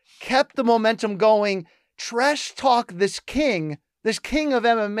fight, kept the momentum going, trash talk this king of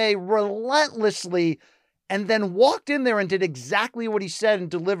MMA relentlessly, and then walked in there and did exactly what he said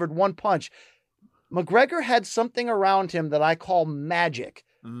and delivered one punch. McGregor had something around him that I call magic.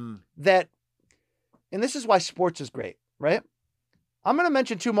 That, and this is why sports is great, right? I'm going to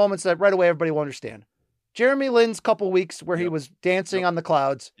mention 2 moments that right away everybody will understand. Jeremy Lin's couple weeks where he was dancing on the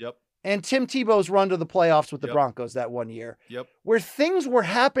clouds. And Tim Tebow's run to the playoffs with the Broncos that one year. Where things were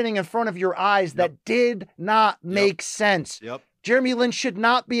happening in front of your eyes that did not make sense. Jeremy Lin should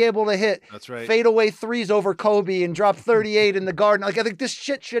not be able to hit fadeaway threes over Kobe and drop 38 in the Garden. Like, I think this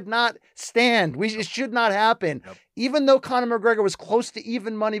shit should not stand. It should not happen. Even though Conor McGregor was close to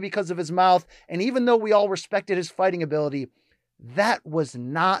even money because of his mouth, and even though we all respected his fighting ability, that was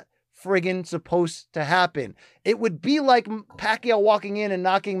not friggin' supposed to happen. It would be like Pacquiao walking in and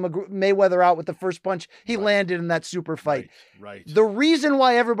knocking Mayweather out with the first punch he landed in that super fight. The reason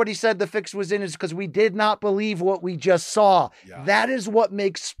why everybody said the fix was in is because we did not believe what we just saw. That is what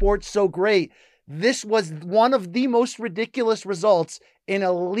makes sports so great. This was one of the most ridiculous results in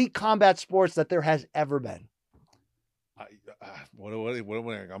elite combat sports that there has ever been. I'm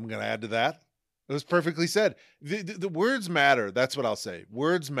going to add to that. It was perfectly said. The words matter. That's what I'll say.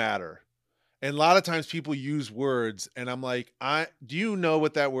 Words matter. And a lot of times people use words and I'm like, do you know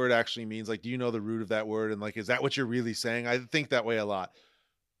what that word actually means? Like, do you know the root of that word? And like, is that what you're really saying? I think that way a lot.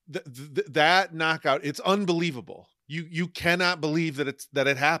 That knockout, it's unbelievable. You cannot believe that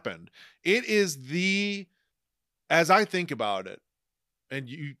it happened. It is as I think about it, and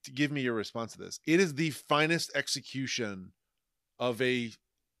you give me your response to this, it is the finest execution of a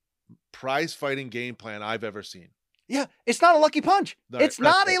prize fighting game plan I've ever seen. Yeah, it's not a lucky punch. It's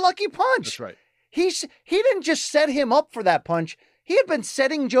not a lucky punch. That's right. He didn't just set him up for that punch. He had been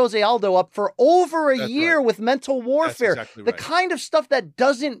setting Jose Aldo up for over a year with mental warfare. That's exactly the right. kind of stuff that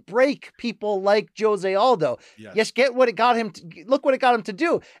doesn't break people like Jose Aldo. Yes, look what it got him to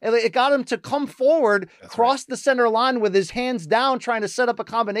do. It got him to come forward, cross the center line with his hands down, trying to set up a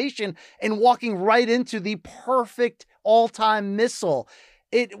combination and walking right into the perfect all-time missile.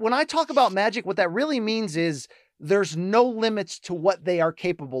 When I talk about magic, what that really means is there's no limits to what they are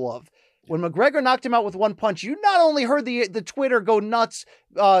capable of. When McGregor knocked him out with one punch, you not only heard the Twitter go nuts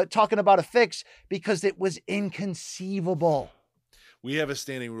talking about a fix, because it was inconceivable. We have a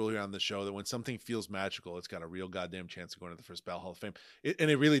standing rule here on the show that when something feels magical, it's got a real goddamn chance of going to the First Ballot Hall of Fame. And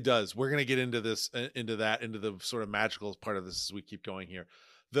it really does. We're going to get into this, into the sort of magical part of this as we keep going here.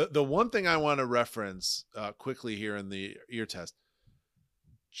 The one thing I want to reference quickly here in the ear test,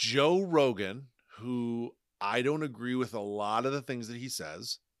 Joe Rogan, who I don't agree with a lot of the things that he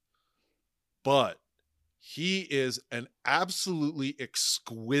says, but he is an absolutely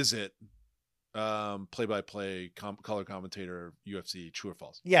exquisite play-by-play color commentator, UFC. True or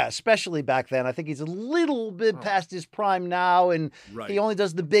false? Yeah, especially back then. I think he's a little bit past his prime now, and he only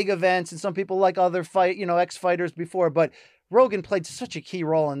does the big events, and some people like other ex-fighters before, but Rogan played such a key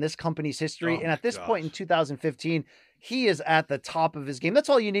role in this company's history, and at this point in 2015, he is at the top of his game. That's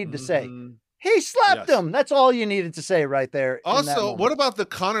all you needed to say. He slapped him. That's all you needed to say right there. Also, what about the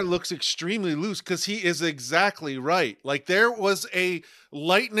Conor looks extremely loose? Because he is exactly right. Like, there was a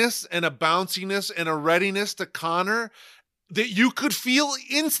lightness and a bounciness and a readiness to Conor that you could feel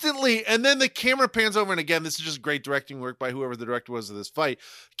instantly. And then the camera pans over. And again, this is just great directing work by whoever the director was of this fight.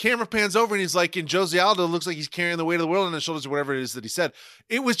 Camera pans over and he's like, in Jose Aldo, looks like he's carrying the weight of the world on his shoulders or whatever it is that he said.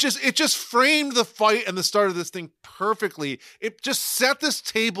 It just framed the fight and the start of this thing perfectly. It just set this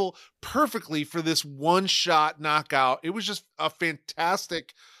table perfectly for this one shot knockout. It was just a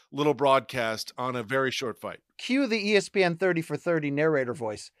fantastic little broadcast on a very short fight. Cue the ESPN 30 for 30 narrator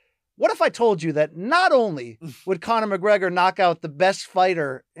voice. What if I told you that not only would Conor McGregor knock out the best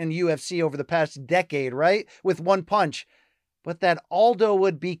fighter in UFC over the past decade, right, with one punch, but that Aldo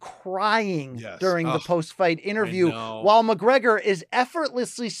would be crying during the post-fight interview while McGregor is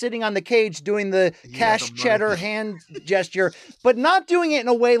effortlessly sitting on the cage doing the cash cheddar hand gesture, but not doing it in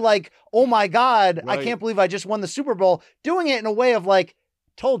a way like, oh my God, I can't believe I just won the Super Bowl. Doing it in a way of like,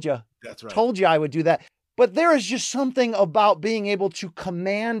 told you. That's right. Told you I would do that. But there is just something about being able to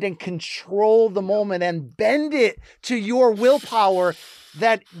command and control the moment and bend it to your willpower.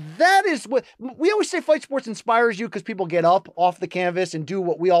 That is what we always say. Fight sports inspires you because people get up off the canvas and do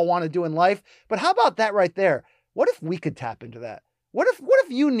what we all want to do in life. But how about that right there? What if we could tap into that? What if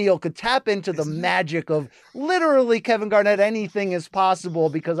you, Neil, could tap into the magic of literally Kevin Garnett? Anything is possible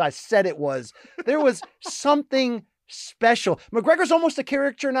because I said it was. There was something special. McGregor's almost a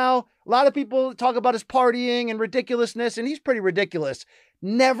character now. A lot of people talk about his partying and ridiculousness, and he's pretty ridiculous.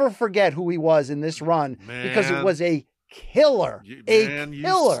 Never forget who he was in this run, because it was a killer. You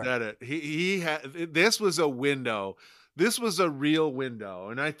said it. He had, this was a window. This was a real window.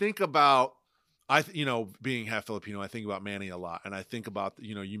 And I think about, being half Filipino, I think about Manny a lot. And I think about,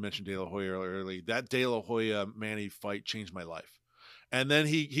 you mentioned De La Hoya earlier. That De La Hoya Manny fight changed my life. And then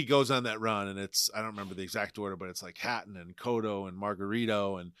he goes on that run, and it's, I don't remember the exact order, but it's like Hatton and Cotto and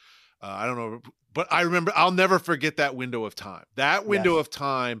Margarito, and I don't know, but I remember, I'll never forget that window of time. That window of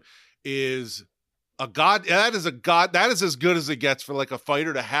time is that is as good as it gets for like a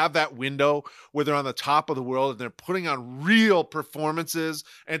fighter to have that window where they're on the top of the world and they're putting on real performances.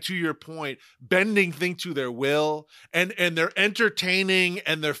 And to your point, bending things to their will, and they're entertaining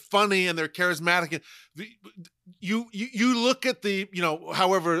and they're funny and they're charismatic. You look at the,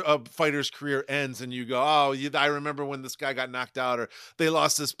 however a fighter's career ends and you go, oh, I remember when this guy got knocked out, or they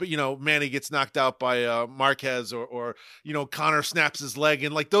lost this, but Manny gets knocked out by Marquez, or Conor snaps his leg,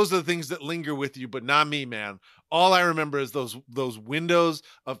 and like those are the things that linger with you, but not me, man. All I remember is those windows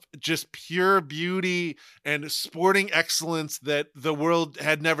of just pure beauty and sporting excellence that the world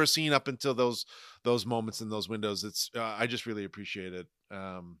had never seen up until those moments in those windows. It's I just really appreciate it.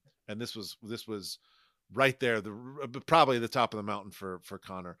 And this was right there, probably the top of the mountain for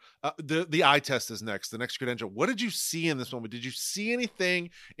Conor. The eye test is next. The next credential. What did you see in this moment? Did you see anything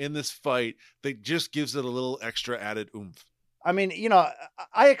in this fight that just gives it a little extra added oomph? I mean,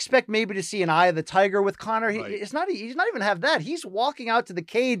 I expect maybe to see an eye of the tiger with Conor. Right. He's not even have that. He's walking out to the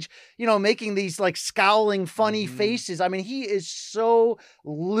cage, making these like scowling, funny faces. I mean, he is so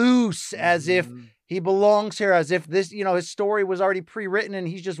loose, as if he belongs here, as if this, his story was already pre-written and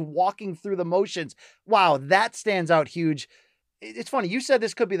he's just walking through the motions. Wow, that stands out huge. It's funny. You said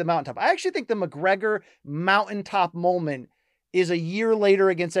this could be the mountaintop. I actually think the McGregor mountaintop moment is a year later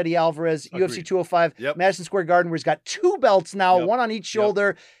against Eddie Alvarez, Agreed. UFC 205, Yep. Madison Square Garden, where he's got 2 belts now, Yep. one on each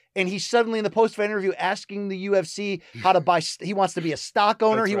shoulder. And he's suddenly in the post-fight interview asking the UFC how to buy. He wants to be a stock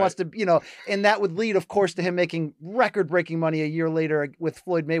owner. That's He right. wants to, and that would lead, of course, to him making record-breaking money a year later with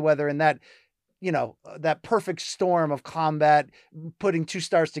Floyd Mayweather, and that, that perfect storm of combat, putting 2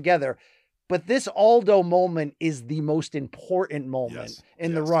 stars together. But this Aldo moment is the most important moment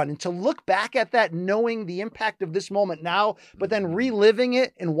in the run. And to look back at that, knowing the impact of this moment now, but then reliving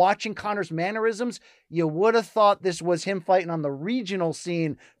it and watching Conor's mannerisms, you would have thought this was him fighting on the regional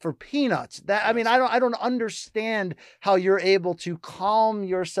scene for peanuts. I mean, I don't understand how you're able to calm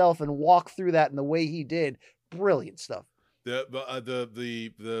yourself and walk through that in the way he did. Brilliant stuff.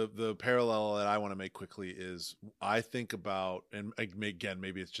 The parallel that I want to make quickly is I think about, and again,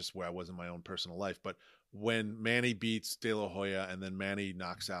 maybe it's just where I was in my own personal life, but when Manny beats De La Hoya and then Manny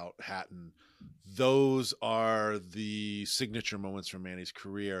knocks out Hatton, those are the signature moments from Manny's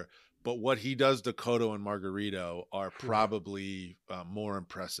career. But what he does to Cotto and Margarito are probably more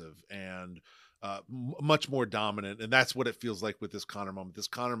impressive and much more dominant. And that's what it feels like with this Conor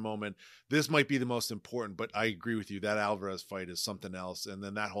moment. This might be the most important, but I agree with you. That Alvarez fight is something else. And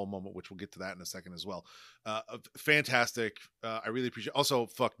then that whole moment, which we'll get to that in a second as well. Fantastic. I really appreciate, also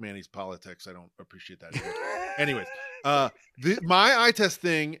fuck Manny's politics. I don't appreciate that either. Anyways, my eye test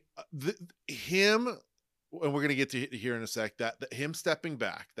thing, him, and we're going to get to here in a sec, that him stepping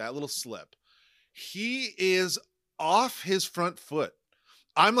back, that little slip, he is off his front foot.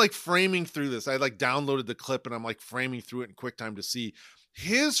 I'm like framing through this. I like downloaded the clip and I'm like framing through it in QuickTime to see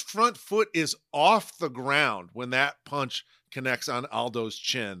his front foot is off the ground when that punch connects on Aldo's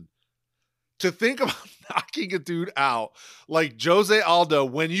chin. To think about knocking a dude out like Jose Aldo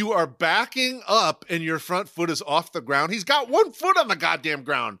when you are backing up and your front foot is off the ground. He's got 1 foot on the goddamn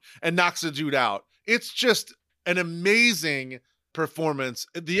ground and knocks a dude out. It's just an amazing performance.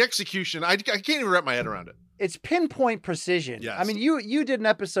 The execution, I can't even wrap my head around it. It's pinpoint precision. Yes. I mean, you did an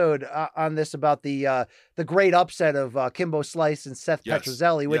episode on this about the great upset of Kimbo Slice and Seth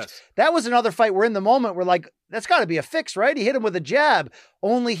Petrozelli, which that was another fight where in the moment we're like, that's got to be a fix, right? He hit him with a jab,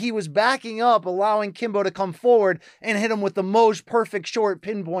 only he was backing up, allowing Kimbo to come forward and hit him with the most perfect short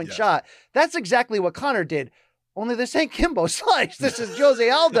pinpoint shot. That's exactly what Conor did. Only this ain't Kimbo Slice. This is Jose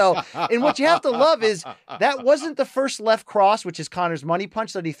Aldo. And what you have to love is that wasn't the first left cross, which is Conor's money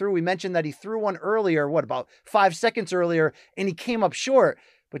punch that he threw. We mentioned that he threw one earlier, about 5 seconds earlier, and he came up short.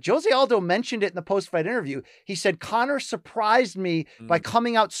 But Jose Aldo mentioned it in the post-fight interview. He said, Conor surprised me by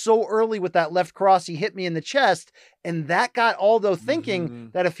coming out so early with that left cross. He hit me in the chest. And that got Aldo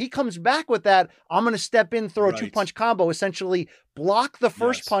thinking that if he comes back with that, I'm going to step in, throw a 2-punch combo, essentially block the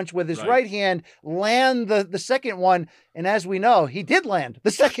first punch with his right hand, land the second one. And as we know, he did land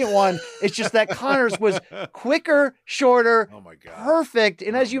the second one. It's just that Conor's was quicker, shorter, perfect.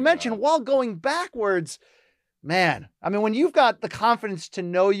 And as you mentioned, while going backwards, man, I mean, when you've got the confidence to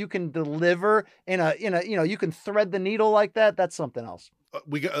know you can deliver you can thread the needle like that, that's something else.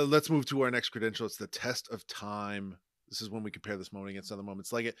 Let's move to our next credential. It's the test of time. This is when we compare this moment against other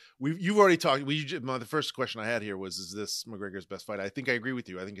moments like it. You've already talked. The first question I had here was, is this McGregor's best fight? I think I agree with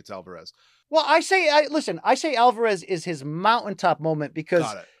you. I think it's Alvarez. Well, I say Alvarez is his mountaintop moment because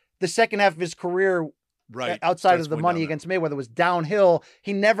the second half of his career, outside of the money against Mayweather, was downhill.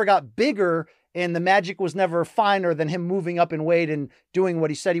 He never got bigger. And the magic was never finer than him moving up in weight and doing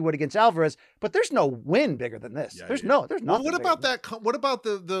what he said he would against Alvarez. But there's no win bigger than this. There's nothing. Well, what about that? What about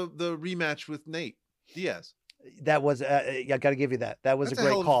the rematch with Nate Diaz? That was, I got to give you that. That was a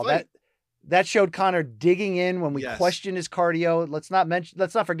great call. That showed Conor digging in when we questioned his cardio. Let's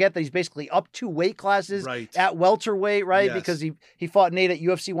not forget that he's basically up 2 weight classes at welterweight, right? Yes. Because he fought Nate at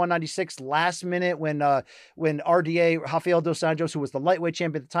UFC 196 last minute when RDA, Rafael Dos Anjos, who was the lightweight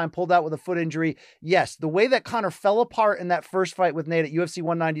champion at the time, pulled out with a foot injury. Yes, the way that Conor fell apart in that first fight with Nate at UFC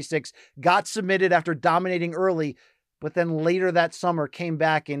 196, got submitted after dominating early, but then later that summer came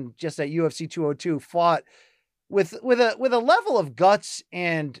back and just at UFC 202 fought with a level of guts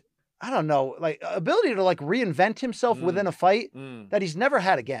and, I don't know, like ability to like reinvent himself within a fight that he's never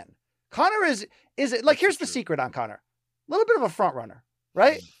had again. Connor is it like, here's the secret on Connor. A little bit of a front runner,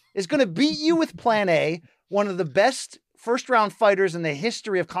 right? Is going to beat you with plan A, one of the best first round fighters in the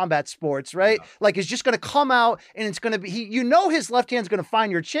history of combat sports, right? Yeah. Like, is just going to come out and it's going to be, his left hand's going to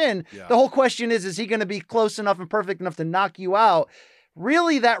find your chin. Yeah. The whole question is he going to be close enough and perfect enough to knock you out?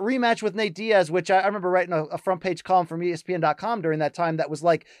 Really, that rematch with Nate Diaz, which I remember writing a front page column from ESPN.com during that time, that was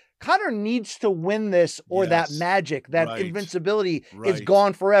like, Connor needs to win this or that magic, that invincibility is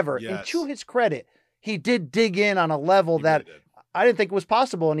gone forever. Yes. And to his credit, he did dig in on a level that I didn't think was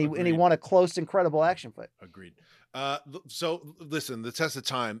possible, and he won a close, incredible action fight. Agreed. So listen, the test of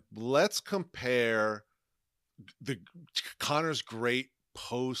time. Let's compare Connor's great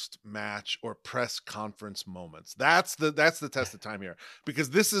post-match or press conference moments. That's the test of time here, because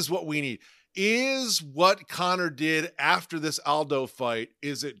this is what we need. Is what Connor did after this Aldo fight,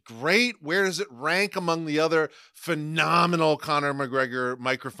 is it great? Where does it rank among the other phenomenal Conor McGregor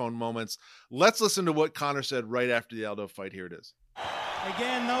microphone moments? Let's listen to what Connor said right after the Aldo fight. Here it is.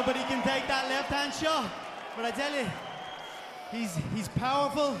 Again, nobody can take that left-hand shot, but I tell you, he's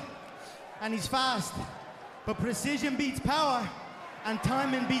powerful and he's fast, but precision beats power and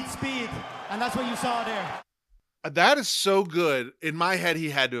timing beats speed, and that's what you saw there. That is so good. In my head, he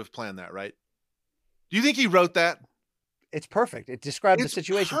had to have planned that, right? Do you think he wrote that? It's perfect. It described the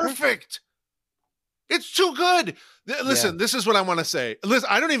situation. Perfect. It's too good. Listen, This is what I want to say. Listen,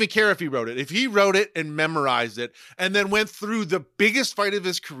 I don't even care if he wrote it. If he wrote it and memorized it and then went through the biggest fight of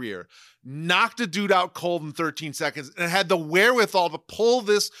his career, knocked a dude out cold in 13 seconds, and had the wherewithal to pull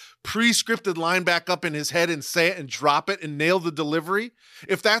this pre-scripted line back up in his head and say it and drop it and nail the delivery,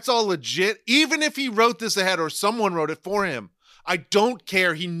 if that's all legit, even if he wrote this ahead or someone wrote it for him, I don't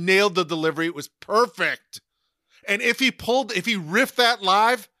care. He nailed the delivery. It was perfect. And if he riffed that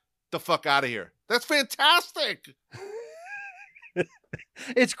live, the fuck out of here. That's fantastic.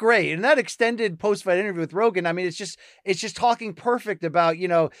 It's great. And that extended post-fight interview with Rogan, I mean, it's just talking perfect about,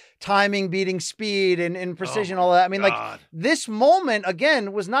 timing, beating speed and precision, all that. I mean, like, this moment,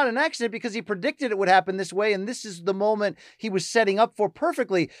 again, was not an accident because he predicted it would happen this way. And this is the moment he was setting up for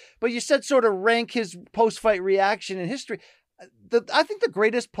perfectly. But you said sort of rank his post-fight reaction in history. I think the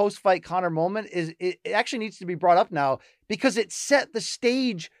greatest post-fight Conor moment is, it actually needs to be brought up now because it set the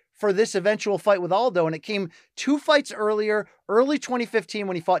stage for this eventual fight with Aldo. And it came 2 fights earlier, early 2015,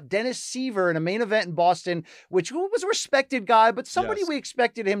 when he fought Dennis Seaver in a main event in Boston, which was a respected guy, but somebody we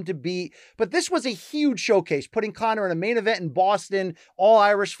expected him to beat. But this was a huge showcase, putting Conor in a main event in Boston, all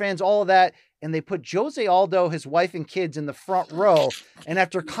Irish fans, all of that. And they put Jose Aldo, his wife and kids, in the front row. And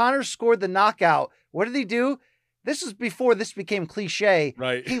after Conor scored the knockout, what did he do? This is before this became cliche.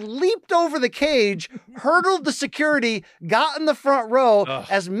 Right. He leaped over the cage, hurdled the security, got in the front row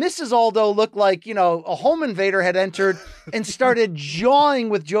as Mrs. Aldo looked like, a home invader had entered and started jawing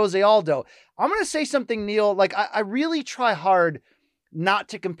with Jose Aldo. I'm going to say something, Neil. Like, I really try hard not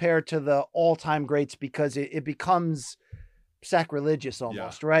to compare to the all-time greats because it becomes sacrilegious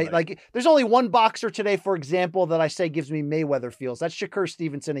almost, right? Like, there's only one boxer today, for example, that I say gives me Mayweather feels. That's Shakur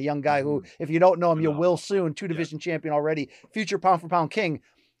Stevenson, a young guy who, if you don't know him, you will soon. 2-division champion already, future pound for pound king.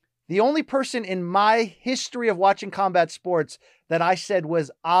 The only person in my history of watching combat sports that I said was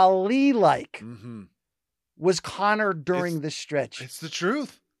Ali-like was Conor during this stretch. It's the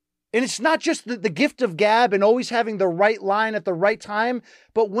truth. And it's not just the gift of gab and always having the right line at the right time,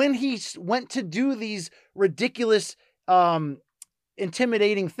 but when he went to do these ridiculous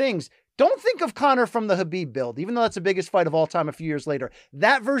intimidating things. Don't think of Conor from the Khabib build, even though that's the biggest fight of all time a few years later.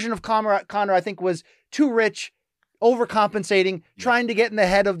 That version of Conor, I think, was too rich, overcompensating, trying to get in the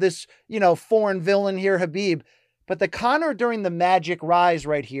head of this, foreign villain here, Khabib. But the Conor during the Magic Rise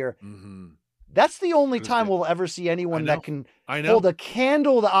right here, that's the only time we'll ever see anyone that can hold a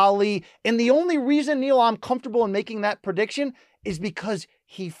candle to Ali. And the only reason, Neil, I'm comfortable in making that prediction is because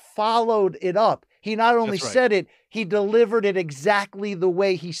he followed it up. He not only said it, he delivered it exactly the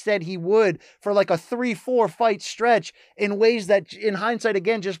way he said he would for like a 3-4 fight stretch in ways that, in hindsight,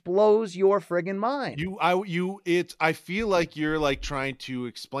 again, just blows your friggin' mind. I feel like you're like trying to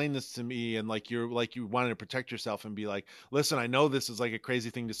explain this to me, and like you wanted to protect yourself and be like, listen, I know this is like a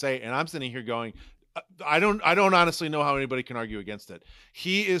crazy thing to say, and I'm sitting here going, I don't honestly know how anybody can argue against it.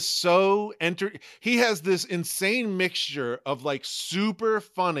 He is so he has this insane mixture of like super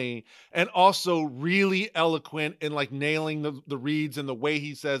funny and also really eloquent and like nailing the reads and the way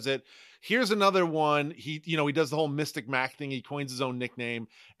he says it. Here's another one. He does the whole Mystic Mac thing. He coins his own nickname.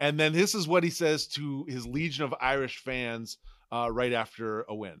 And then this is what he says to his legion of Irish fans right after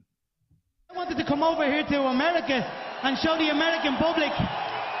a win. I wanted to come over here to America and show the American public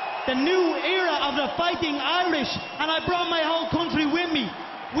the new era of the fighting Irish, and I brought my whole country with me.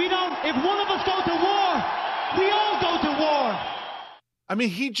 We don't, if one of us go to war, we all go to war. I mean,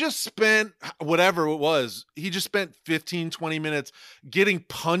 he just spent whatever it was. He just spent 15, 20 minutes getting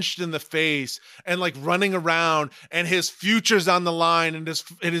punched in the face and like running around, and his future's on the line, and his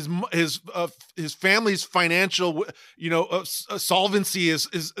family's financial, solvency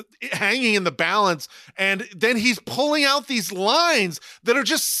is hanging in the balance. And then he's pulling out these lines that are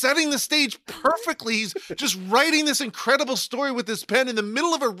just setting the stage perfectly. He's just writing this incredible story with his pen in the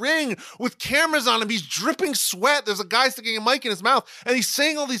middle of a ring with cameras on him. He's dripping sweat. There's a guy sticking a mic in his mouth, and he's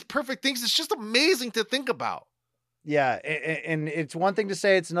saying all these perfect things. It's just amazing to think about. Yeah, and it's one thing to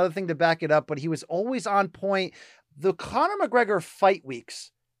say, it's another thing to back it up, but he was always on point. The Conor McGregor fight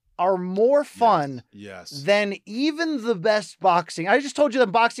weeks are more fun than even the best boxing. I just told you that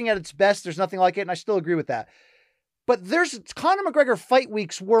boxing at its best, there's nothing like it, and I still agree with that. But there's Conor McGregor fight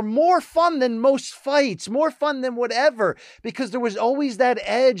weeks were more fun than most fights, more fun than whatever, because there was always that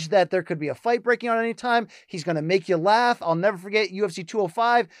edge that there could be a fight breaking out any time. He's going to make you laugh. I'll never forget UFC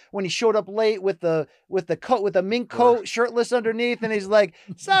 205 when he showed up late with the coat, with a mink coat, shirtless underneath, and he's like,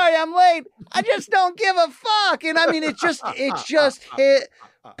 "Sorry, I'm late. I just don't give a fuck." And I mean, it just hit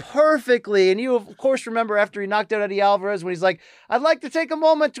perfectly. And you of course remember after he knocked out Eddie Alvarez when he's like, "I'd like to take a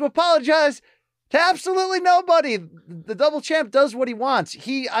moment to apologize to absolutely nobody." The double champ does what he wants.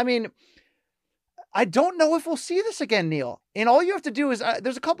 I don't know if we'll see this again, Neil. And all you have to do is,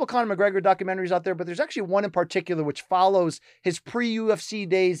 there's a couple of Conor McGregor documentaries out there, but there's actually one in particular which follows his pre-UFC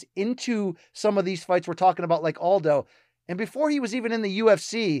days into some of these fights we're talking about, like Aldo. And before he was even in the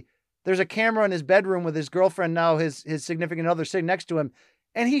UFC, there's a camera in his bedroom with his girlfriend, now his significant other, sitting next to him.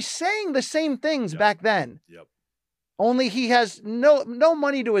 And he's saying the same things back then. Yep. Only he has no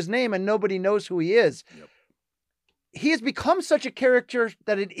money to his name and nobody knows who he is. Yep. He has become such a character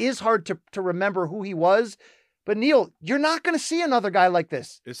that it is hard to remember who he was. But Neil, you're not going to see another guy like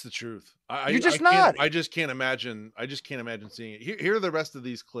this. It's the truth. You're just not. I just can't imagine. Seeing it. Here are the rest of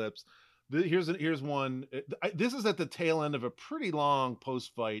these clips. Here's one. This is at the tail end of a pretty long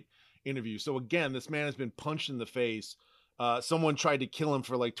post-fight interview. So again, this man has been punched in the face. Someone tried to kill him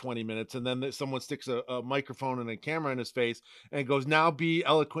for like 20 minutes, and then someone sticks a microphone and a camera in his face and goes, "Now be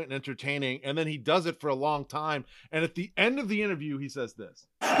eloquent and entertaining." And then he does it for a long time. And at the end of the interview, he says this.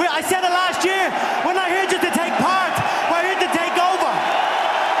 Well, I said it last year. We're not here just to take part. We're here to take over.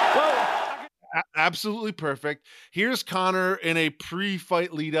 Well, absolutely perfect. Here's Conor in a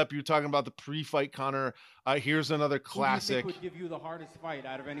pre-fight lead up. You're talking about the pre-fight Conor. Here's another classic. Who do you think would give you the hardest fight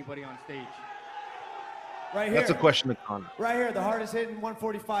out of anybody on stage? Right here. That's a question to Conor. Right here, the hardest hitting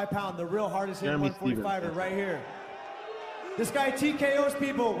 145-pound, the real hardest hitting 145er, right here. This guy TKOs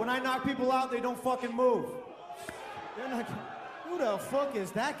people. When I knock people out, they don't fucking move. They're not. Who the fuck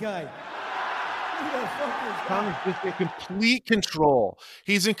is that guy? Conor's just in complete control.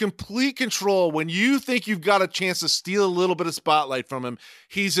 He's in complete control. When you think you've got a chance to steal a little bit of spotlight from him,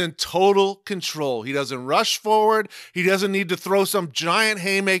 he's in total control. He doesn't rush forward. He doesn't need to throw some giant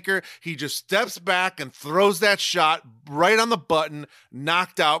haymaker. He just steps back and throws that shot right on the button,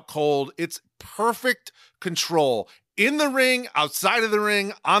 knocked out cold. It's perfect control. In the ring, outside of the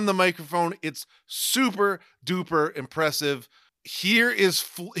ring, on the microphone, it's super duper impressive. Here is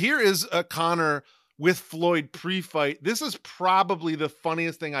Conor with Floyd pre-fight. This is probably the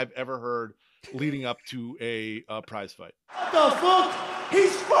funniest thing I've ever heard leading up to a prize fight. What the fuck?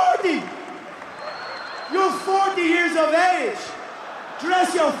 He's 40! You're 40 years of age!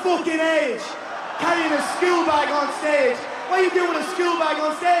 Dress your fucking age! Carrying a school bag on stage! What are you doing with a school bag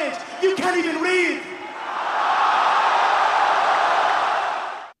on stage? You can't even read!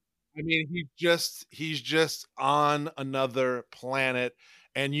 I mean, he's just on another planet.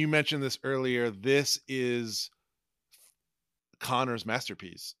 And you mentioned this earlier. This is Conor's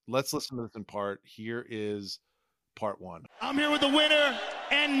masterpiece. Let's listen to this in part. Here is part one. I'm here with the winner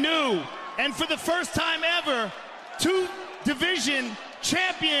and new, and for the first time ever, 2-division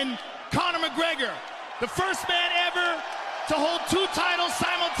champion Conor McGregor. The first man ever to hold 2 titles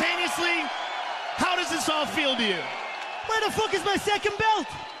simultaneously. How does this all feel to you? Where the fuck is my second belt?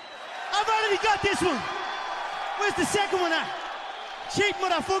 I've already got this one. Where's the second one at? Cheap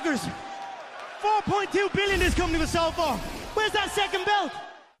motherfuckers. 4.2 billion this company was sold for. Where's that second belt?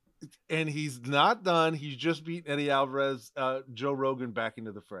 And he's not done. He's just beaten Eddie Alvarez, Joe Rogan back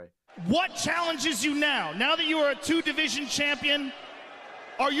into the fray. What challenges you now? Now that you are a 2-division champion,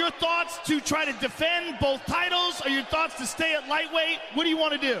 are your thoughts to try to defend both titles? Are your thoughts to stay at lightweight? What do you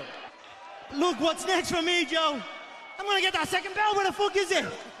want to do? Look, what's next for me, Joe? I'm going to get that second belt. Where the fuck is it?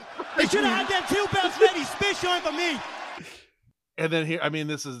 They should have had them 2 belts ready. Spit shine for me. And then here, I mean,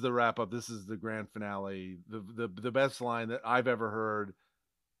 this is the wrap up. This is the grand finale. The best line that I've ever heard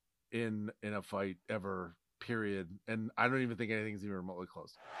in a fight ever, period. And I don't even think anything's even remotely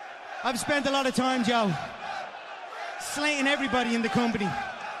close. I've spent a lot of time, Joe, slating everybody in the company.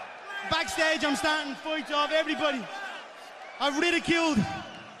 Backstage, I'm starting fights off everybody. I've ridiculed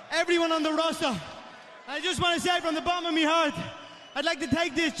everyone on the roster. I just want to say from the bottom of my heart, I'd like to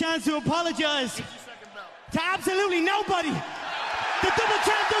take this chance to apologize to absolutely nobody. The double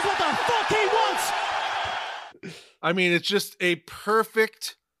champ does what the fuck he wants. I mean, it's just a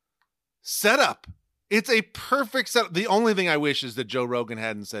perfect setup. It's a perfect setup. The only thing I wish is that Joe Rogan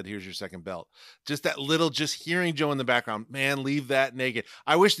hadn't said, "Here's your second belt." Just that little, just hearing Joe in the background, man, leave that naked.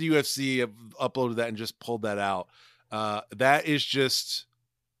 I wish the UFC uploaded that and just pulled that out. That is just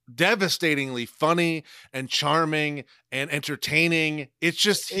devastatingly funny and charming and entertaining. It's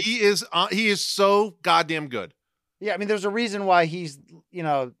just, he is so goddamn good. Yeah, I mean, there's a reason why he's,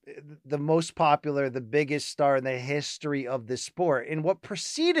 the most popular, the biggest star in the history of this sport. And what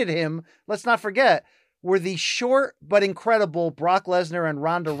preceded him, let's not forget, were the short but incredible Brock Lesnar and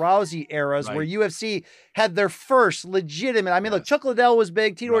Ronda Rousey eras, Right. where UFC had their first legitimate, look, Chuck Liddell was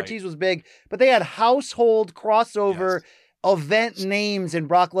big, Tito Ortiz was big, but they had household crossover event names in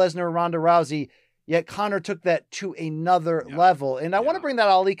Brock Lesnar and Ronda Rousey. Yet Conor took that to another level. And I want to bring that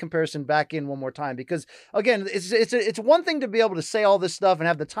Ali comparison back in one more time, because again, it's one thing to be able to say all this stuff and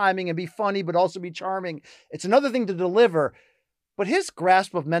have the timing and be funny, but also be charming. It's another thing to deliver. But his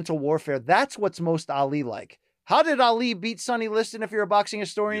grasp of mental warfare, that's what's most Ali like. How did Ali beat Sonny Liston, if you're a boxing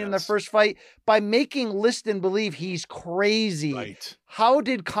historian, in their first fight? By making Liston believe he's crazy. Right. How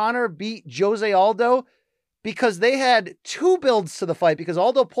did Conor beat Jose Aldo? Because they had two builds to the fight, because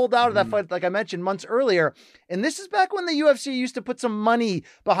Aldo pulled out of that fight, like I mentioned, months earlier. And this is back when the UFC used to put some money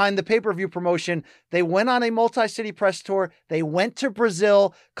behind the pay-per-view promotion. They went on a multi-city press tour. They went to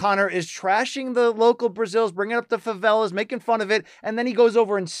Brazil. Conor is trashing the local Brazils, bringing up the favelas, making fun of it. And then he goes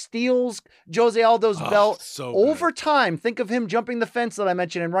over and steals Jose Aldo's belt. So over time, think of him jumping the fence that I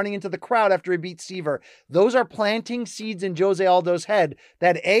mentioned and running into the crowd after he beat Seaver. Those are planting seeds in Jose Aldo's head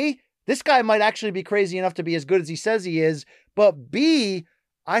that this guy might actually be crazy enough to be as good as he says he is, but B,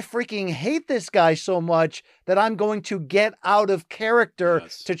 I freaking hate this guy so much that I'm going to get out of character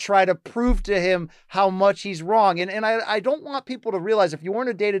to try to prove to him how much he's wrong. And I don't want people to realize, if you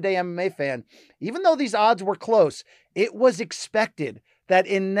weren't a day-to-day MMA fan, even though these odds were close, it was expected that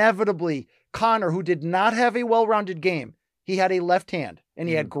inevitably Conor, who did not have a well-rounded game, he had a left hand and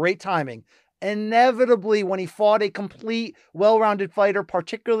he had great timing. Inevitably, when he fought a complete, well-rounded fighter,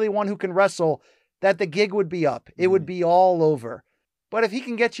 particularly one who can wrestle, that the gig would be up. It would be all over. But if he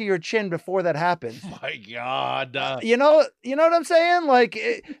can get you your chin before that happens, my God, you know what I'm saying?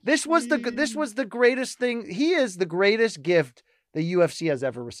 Like this was the greatest thing. He is the greatest gift the UFC has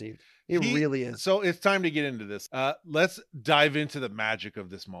ever received. He really is. So it's time to get into this. Let's dive into the magic of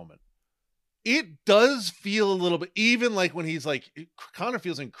this moment. It does feel a little bit, even like when he's like, Conor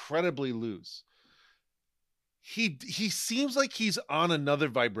feels incredibly loose. He seems like he's on another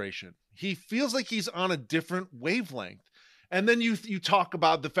vibration. He feels like he's on a different wavelength. And then you talk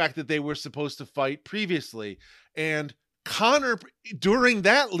about the fact that they were supposed to fight previously. And Conor, during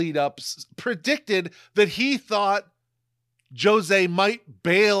that lead up, predicted that he thought Jose might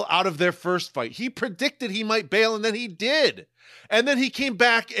bail out of their first fight. He predicted he might bail, and then he did. And then he came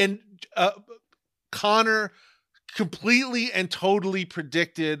back, and Conor completely and totally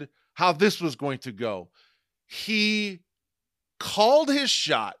predicted how this was going to go. He called his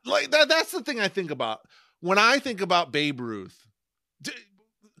shot. Like that's the thing I think about. When I think about Babe Ruth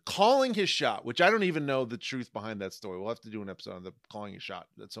calling his shot, which I don't even know the truth behind that story. We'll have to do an episode on the calling his shot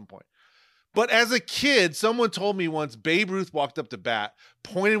at some point. But as a kid, someone told me once Babe Ruth walked up to bat,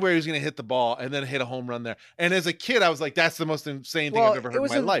 pointed where he was going to hit the ball, and then hit a home run there. And as a kid, I was like, that's the most insane thing I've ever heard in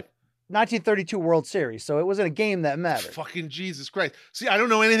my life. 1932 World Series, so it wasn't a game that mattered. Fucking Jesus Christ. See, I don't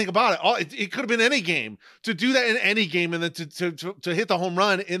know anything about it. It could have been any game. To do that in any game and then to hit the home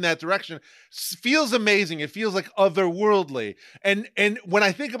run in that direction feels amazing. It feels like otherworldly. And when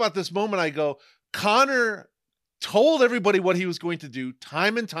I think about this moment, I go, Conor told everybody what he was going to do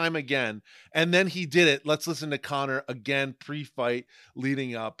time and time again, and then he did it. Let's listen to Conor again, pre-fight,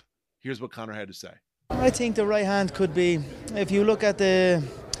 leading up. Here's what Conor had to say. I think the right hand could be, if you look at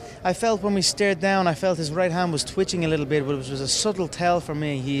I felt when we stared down, I felt his right hand was twitching a little bit, but it was a subtle tell for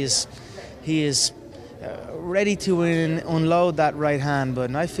me. He is ready to unload that right hand,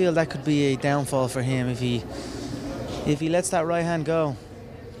 but I feel that could be a downfall for him. If he lets that right hand go,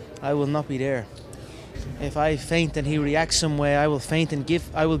 I will not be there. If I feint and he reacts some way, I will feint and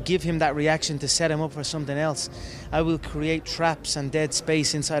I will give him that reaction to set him up for something else. I will create traps and dead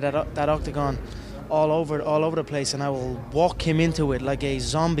space inside that octagon all over the place, and I will walk him into it like a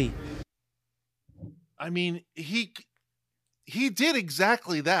zombie. I mean, he did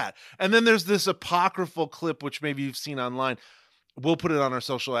exactly that. And then there's this apocryphal clip, which maybe you've seen online. We'll put it on our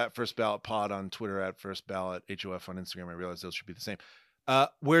social at First Ballot Pod on Twitter, at First Ballot HOF on Instagram. I realize those should be the same.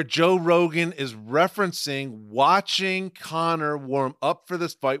 Where Joe Rogan is referencing watching Conor warm up for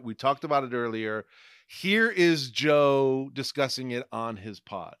this fight. We talked about it earlier. Here is Joe discussing it on his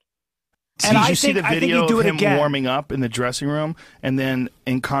pod. And did you see the video of him warming up in the dressing room, and then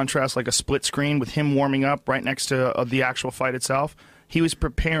in contrast, like a split screen with him warming up right next to the actual fight itself? He was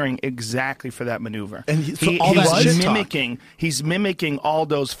preparing exactly for that maneuver. And he's mimicking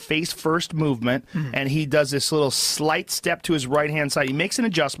Aldo's face first movement, and he does this little slight step to his right hand side. He makes an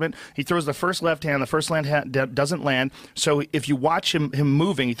adjustment. He throws the first left hand. The first hand doesn't land. So if you watch him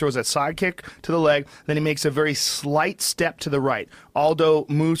moving, he throws that side kick to the leg. Then he makes a very slight step to the right. Aldo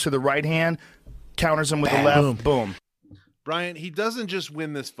moves to the right hand, counters him with the left. Boom. Brian, he doesn't just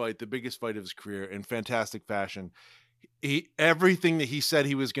win this fight, the biggest fight of his career, in fantastic fashion. Everything that he said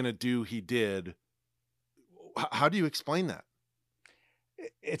he was going to do, he did. How do you explain that?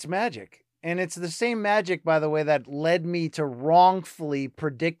 It's magic. And it's the same magic, by the way, that led me to wrongfully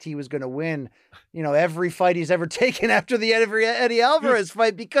predict he was going to win, every fight he's ever taken after the Eddie Alvarez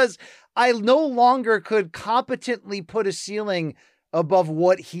fight, because I no longer could competently put a ceiling above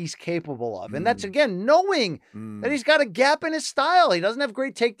what he's capable of. And that's, again, knowing that he's got a gap in his style. He doesn't have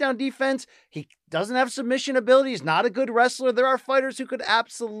great takedown defense. He doesn't have submission ability. He's not a good wrestler. There are fighters who could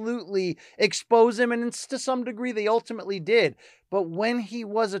absolutely expose him, and to some degree they ultimately did. But when he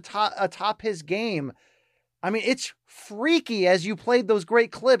was atop his game, I mean, it's freaky as you played those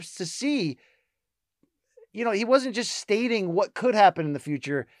great clips to see, he wasn't just stating what could happen in the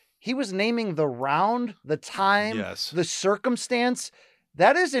future. He was naming the round, the time, the circumstance.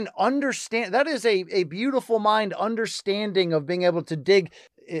 That is that is a beautiful mind understanding of being able to dig.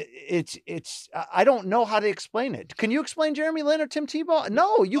 I don't know how to explain it. Can you explain Jeremy Lin or Tim Tebow?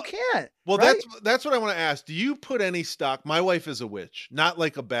 No, you can't. Well, right? that's what I want to ask. Do you put any stock? My wife is a witch, not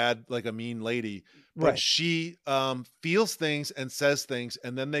like a mean lady, but right. She feels things and says things,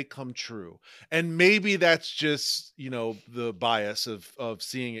 and then they come true. And maybe that's just, the bias of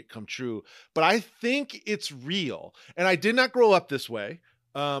seeing it come true. But I think it's real. And I did not grow up this way.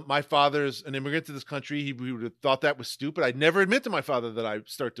 My father's an immigrant to this country. He would have thought that was stupid. I'd never admit to my father that I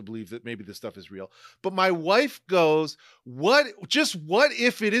start to believe that maybe this stuff is real. But my wife goes, what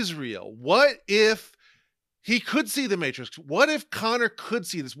if it is real? What if he could see the Matrix? What if Conor could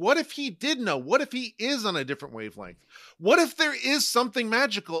see this? What if he did know? What if he is on a different wavelength? What if there is something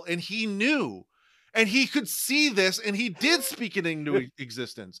magical and he knew? And he could see this, and he did speak it into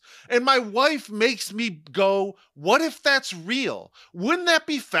existence. And my wife makes me go, what if that's real? Wouldn't that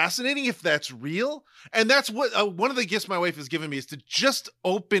be fascinating if that's real? And that's what one of the gifts my wife has given me, is to just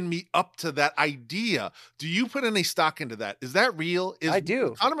open me up to that idea. Do you put any stock into that? Is that real? I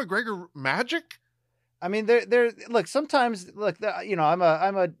do. Conor McGregor magic? I mean, sometimes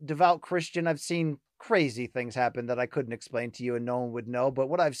I'm a devout Christian. I've seen crazy things happen that I couldn't explain to you and no one would know. But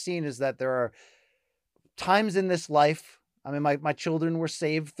what I've seen is that there are times in this life. I mean, my children were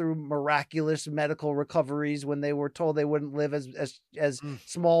saved through miraculous medical recoveries when they were told they wouldn't live as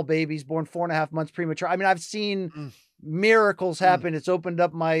small babies born 4.5 months premature. I mean, I've seen miracles happen. It's opened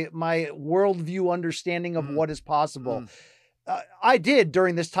up my worldview understanding of what is possible. I did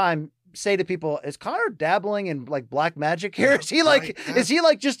during this time say to people, is Conor dabbling in like black magic here? Is he is he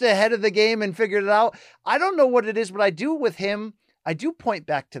just ahead of the game and figured it out? I don't know what it is, but I do with him. I do point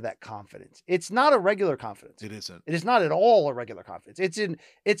back to that confidence. It's not a regular confidence. It isn't. It is not at all a regular confidence.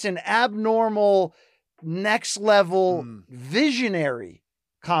 It's an abnormal, next level, visionary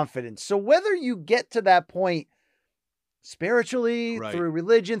confidence. So whether you get to that point spiritually, through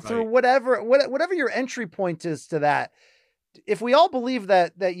religion, through whatever your entry point is to that, if we all believe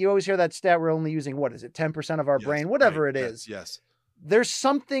that you always hear that stat, we're only using, 10% of our brain, whatever it is. Yes. There's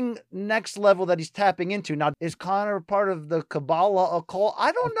something next level that he's tapping into. Now, is Conor part of the Kabbalah occult?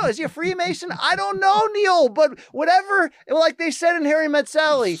 I don't know. Is he a Freemason? I don't know, Neil. But whatever, like they said in Harry Met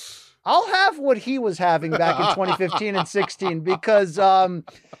Sally, I'll have what he was having back in 2015 and 16 because, I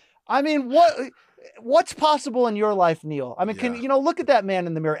mean, what's possible in your life, Neil? I mean, can look at that man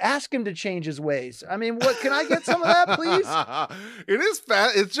in the mirror, ask him to change his ways. I mean, can I get some of that, please? It is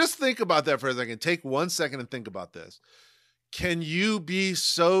fast. It's just think about that for a second. Take 1 second and think about this. Can you be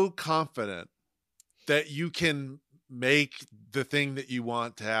so confident that you can make the thing that you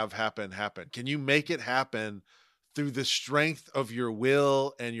want to have happen? Can you make it happen through the strength of your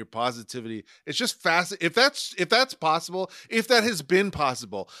will and your positivity. It's just fascinating. If that's possible, if that has been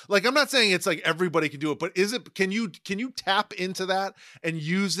possible, like, I'm not saying it's like everybody can do it, but can you tap into that and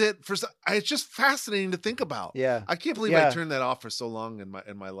use it for, it's just fascinating to think about. Yeah. I can't believe I turned that off for so long in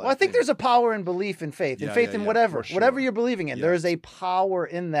my life. Well, I think there's a power in belief and faith, in whatever you're believing in. Yes. There is a power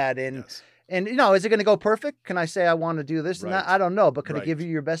in that. And, is it going to go perfect? Can I say I want to do this and that? I don't know, but could it give you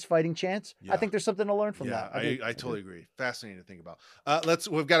your best fighting chance? I think there's something to learn from that. I totally agree. Fascinating to think about.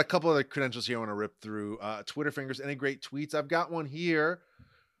 We've got a couple other credentials here I want to rip through. Twitter fingers, any great tweets? I've got one here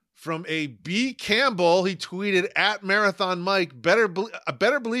from a B. Campbell. He tweeted at Marathon Mike, better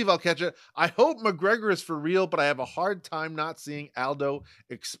believe I'll catch it. I hope McGregor is for real, but I have a hard time not seeing Aldo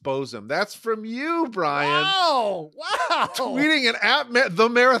expose him. That's from you, Brian. Wow. Tweeting it at the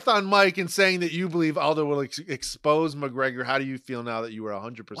Marathon Mike and saying that you believe Aldo will expose McGregor. How do you feel now that you were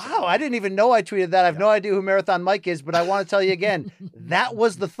 100%? Wow, I didn't even know I tweeted that. I have no idea who Marathon Mike is, but I want to tell you again, that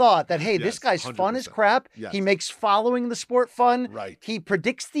was the thought that, hey, this guy's 100%. Fun as crap. Yes. He makes following the sport fun. Right. He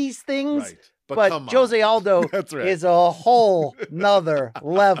predicts these things. Right. But Jose Aldo is a whole nother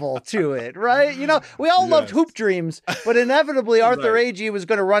level to it, right? We all loved Hoop Dreams, but inevitably Arthur Agee was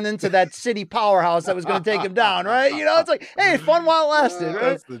going to run into that city powerhouse that was going to take him down, right? It's like, hey, fun while it lasted, right?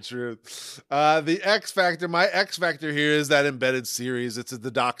 That's the truth. The X Factor, my X Factor here is that embedded series. It's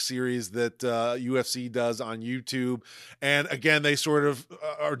the doc series that UFC does on YouTube. And again, they sort of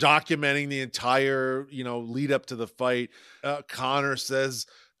are documenting the entire, lead up to the fight. Conor says,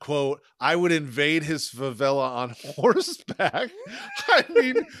 quote, I would invade his favela on horseback. I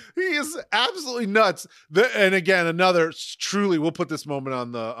mean, he is absolutely nuts. And again, truly, we'll put this moment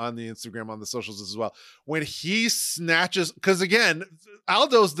on the Instagram, on the socials as well. When he snatches, because again,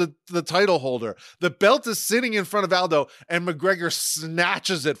 Aldo's the title holder. The belt is sitting in front of Aldo, and McGregor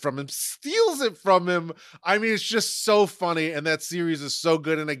snatches it from him, steals it from him. I mean, it's just so funny, and that series is so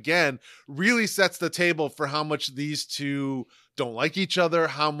good. And again, really sets the table for how much these two don't like each other,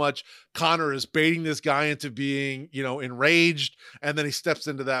 how much Conor is baiting this guy into being, enraged, and then he steps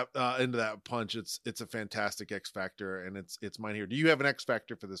into that punch. It's a fantastic X Factor, and it's mine here. Do you have an X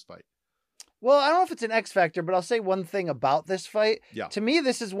Factor for this fight? Well, I don't know if it's an X Factor, but I'll say one thing about this fight. Yeah. To me,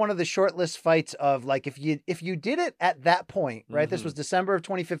 this is one of the short list fights of, like, if you did it at that point, right? This was December of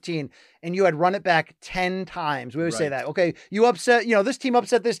 2015, and you had run it back 10 times. We always say that. Okay, you upset, this team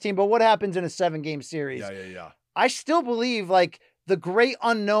upset this team, but what happens in a 7-game series? Yeah. I still believe, like, the great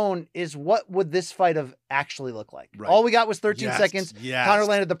unknown is what would this fight have actually looked like? Right. All we got was 13 seconds. Yes. Conor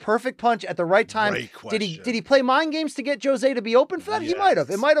landed the perfect punch at the right time. Great question. Did he play mind games to get Jose to be open for that? Yes. He might have.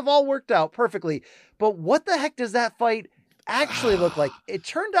 It might have all worked out perfectly. But what the heck does that fight actually look like? It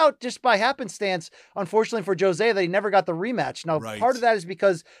turned out just by happenstance, unfortunately for Jose, that he never got the rematch. Now, part of that is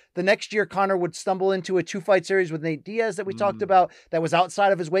because the next year Conor would stumble into a 2-fight series with Nate Diaz that we talked about that was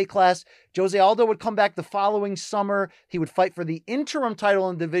outside of his weight class. Jose Aldo would come back the following summer. He would fight for the interim title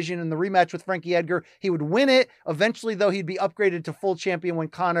in the division in the rematch with Frankie Edgar. He would win it. Eventually, though, he'd be upgraded to full champion when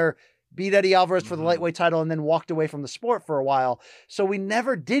Conor beat Eddie Alvarez for the lightweight title and then walked away from the sport for a while. So we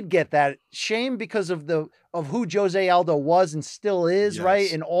never did get that. Shame because of who Jose Aldo was and still is,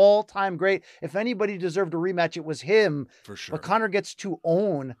 right? An all-time great. If anybody deserved a rematch, it was him. For sure. But Conor gets to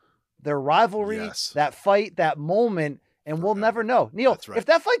own their rivalry, that fight, that moment, and we'll never know. Neil, if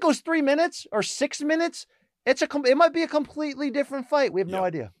that fight goes 3 minutes or 6 minutes, it might be a completely different fight. We have no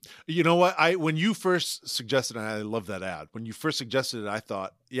idea. You know what? When you first suggested, and I love that ad, when you first suggested it, I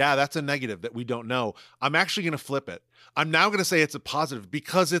thought, yeah, that's a negative that we don't know. I'm actually going to flip it. I'm now going to say it's a positive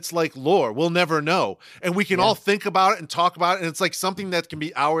because it's like lore. We'll never know. And we can all think about it and talk about it. And it's like something that can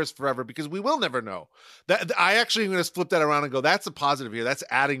be ours forever because we will never know. I actually am going to flip that around and go, that's a positive here. That's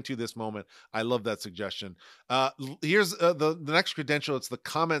adding to this moment. I love that suggestion. Here's the next credential. It's the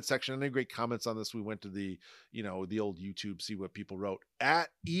comment section. Any great comments on this? We went to the old YouTube, see what people wrote. At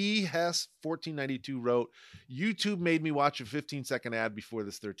EHES1492 wrote, YouTube made me watch a 15-second ad before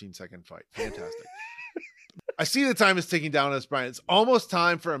this 13-second fight. Fantastic. I see the time is ticking down as Brian. It's almost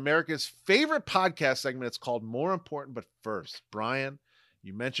time for America's favorite podcast segment. It's called More Important But First. Brian,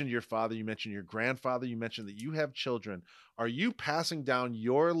 you mentioned your father. You mentioned your grandfather. You mentioned that you have children. Are you passing down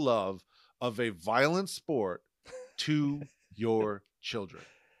your love of a violent sport to your children?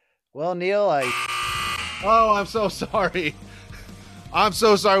 Well, Neil, Oh, I'm so sorry. I'm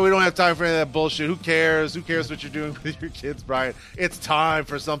so sorry. We don't have time for any of that bullshit. Who cares? Who cares what you're doing with your kids, Brian? It's time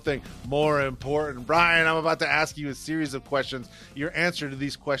for something more important. Brian, I'm about to ask you a series of questions. Your answer to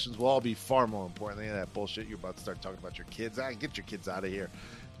these questions will all be far more important than any of that bullshit you're about to start talking about your kids. Get your kids out of here.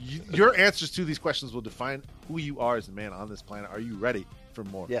 Your answers to these questions will define who you are as a man on this planet. Are you ready for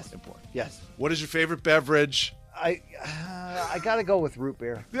more important? Yes. What is your favorite beverage? I got to go with root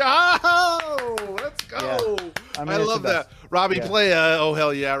beer. Oh, let's go. Yeah. I love that. Robbie, play Oh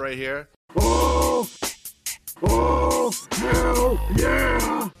Hell Yeah right here. Oh, hell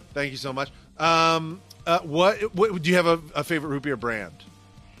yeah. Thank you so much. What do you have a favorite root beer brand?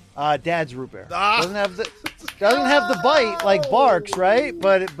 Dad's root beer. Doesn't have the bite like Barks, right?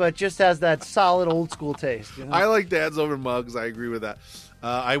 But just has that solid old school taste. You know? I like Dad's over Mugs. I agree with that.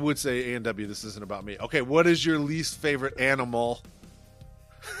 I would say A&W. This isn't about me. Okay, what is your least favorite animal?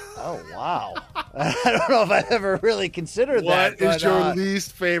 Oh, wow. I don't know if I've ever really considered that. What is your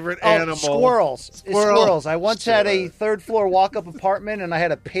least favorite animal? Squirrels. Squirrels. I once had a third-floor walk-up apartment, and I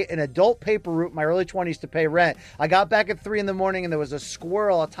had an adult paper route in my early 20s to pay rent. I got back at 3 in the morning, and there was a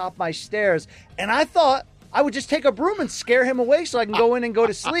squirrel atop my stairs, and I thought I would just take a broom and scare him away so I can go in and go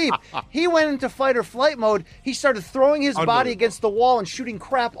to sleep. He went into fight or flight mode. He started throwing his body against the wall and shooting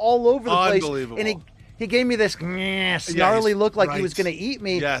crap all over the place. And he gave me this snarly look like he was going to eat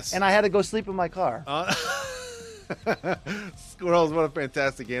me, and I had to go sleep in my car. Squirrels, what a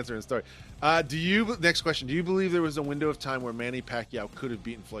fantastic answer and story. Next question, do you believe there was a window of time where Manny Pacquiao could have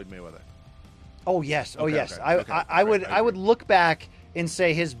beaten Floyd Mayweather? Oh, yes. I would look back and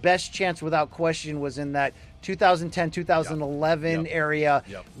say his best chance without question was in that 2010, 2011 area.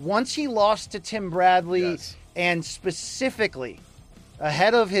 Once he lost to Tim Bradley, and specifically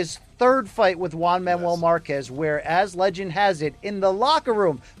ahead of his third fight with Juan Manuel Marquez, where, as legend has it, in the locker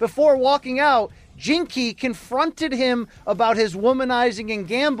room before walking out, Jinky confronted him about his womanizing and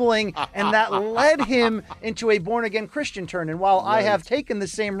gambling, and that led him into a born-again Christian turn. And while I have taken the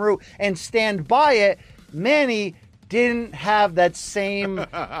same route and stand by it, Manny didn't have that same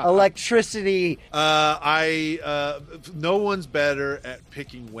electricity. No one's better at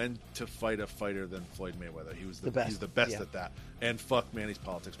picking when to fight a fighter than Floyd Mayweather. He was the best. He's the best at that. And fuck Manny's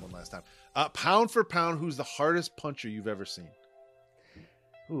politics one last time. Pound for pound, who's the hardest puncher you've ever seen?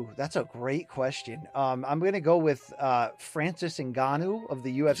 Ooh, that's a great question. I'm going to go with Francis Ngannou of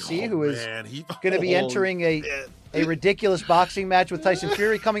the UFC, who is going to be entering a ridiculous boxing match with Tyson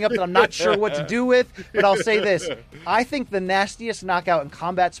Fury coming up that I'm not sure what to do with. But I'll say this. I think the nastiest knockout in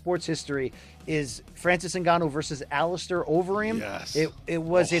combat sports history is Francis Ngannou versus Alistair Overeem. Yes. It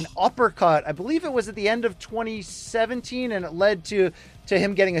was an uppercut. I believe it was at the end of 2017, and it led to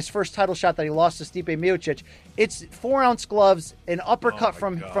him getting his first title shot that he lost to Stipe Miocic. It's 4-ounce gloves, an uppercut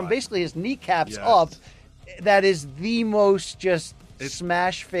from basically his kneecaps up. That is the most just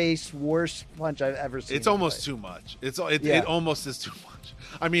smash face worst punch I've ever seen. It's almost too much. It almost is too much.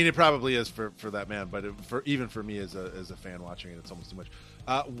 I mean, it probably is for that man, but even for me as a fan watching it, it's almost too much.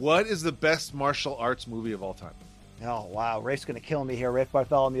 What is the best martial arts movie of all time? Oh, wow. Rafe's going to kill me here, Rafe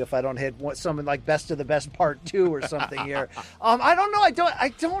Bartholomew, if I don't hit something like Best of the Best Part 2 or something here. I don't know. I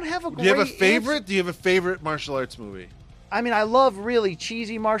don't have a great Do you have a favorite? Do you have a favorite martial arts movie? I mean, I love really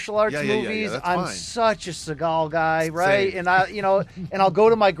cheesy martial arts movies. I'm such a Seagal guy, right? Same. And I'll go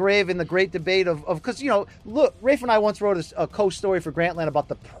to my grave in the great debate of because look, Rafe and I once wrote a co-story for Grantland about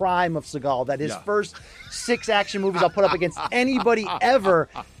the prime of Seagal. That his first 6 action movies I'll put up against anybody ever.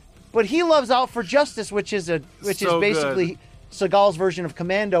 But he loves Out for Justice, which is basically Seagal's version of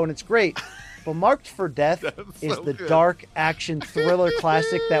Commando, and it's great. But Marked for Death is the dark action thriller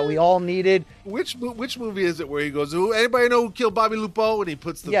classic that we all needed. Which movie is it where he goes, anybody know who killed Bobby Lupo? And he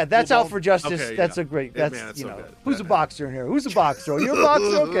puts the that's Out for Justice. Okay, that's a great. That's who's a boxer in here? Who's a boxer? You're a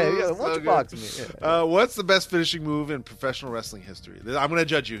boxer, okay? Watch box me. What's the best finishing move in professional wrestling history? I'm going to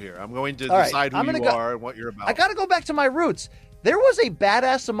judge you here. I'm going to decide who you are and what you're about. I got to go back to my roots. There was a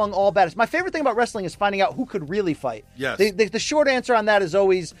badass among all badass. My favorite thing about wrestling is finding out who could really fight. Yes. The short answer on that is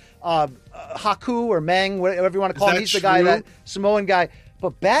always Haku or Meng, whatever you want to call him. He's the guy, that Samoan guy.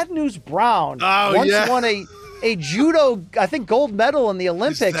 But Bad News Brown won a judo, I think, gold medal in the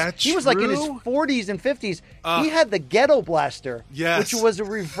Olympics. He was like in his 40s and 50s. He had the Ghetto Blaster, which was a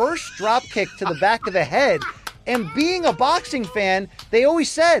reverse drop kick to the back of the head. And being a boxing fan, they always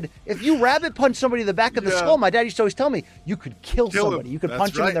said, if you rabbit punch somebody in the back of the skull, my dad used to always tell me, you could kill somebody. You could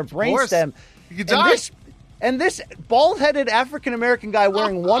punch them in their brainstem. You could die. And this bald-headed African-American guy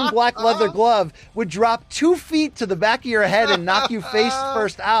wearing one black leather glove would drop 2 feet to the back of your head and knock you face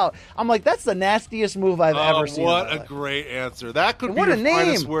first out. I'm like, that's the nastiest move I've ever seen. What a great answer. That could be your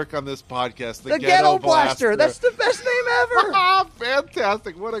finest work on this podcast. The Ghetto Blaster. That's the best name ever.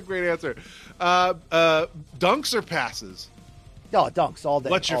 Fantastic. What a great answer. Dunks or passes? Oh, dunks all day.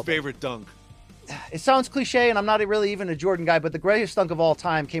 What's your favorite dunk? It sounds cliche, and I'm not really even a Jordan guy, but the greatest dunk of all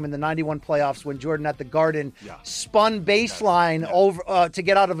time came in the 91 playoffs when Jordan at the Garden spun baseline over to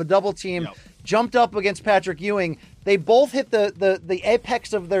get out of a double team. jumped up against Patrick Ewing. They both hit the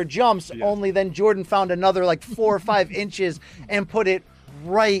apex of their jumps, only then Jordan found another like 4 or 5 inches and put it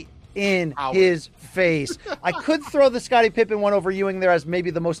right in his face. I could throw the Scottie Pippen one over Ewing there as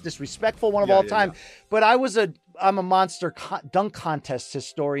maybe the most disrespectful one of all time, but I'm a monster dunk contest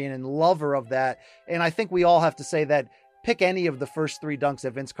historian and lover of that, and I think we all have to say that pick any of the first 3 dunks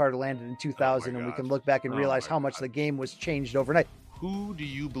that Vince Carter landed in 2000, and we can look back and realize how much the game was changed overnight. Who do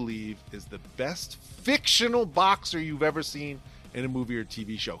you believe is the best fictional boxer you've ever seen in a movie or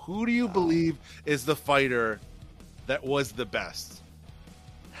TV show? Who do you believe is the fighter that was the best?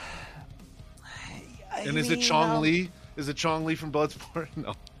 Is it Chong Li? Is it Chong Li from Bloodsport?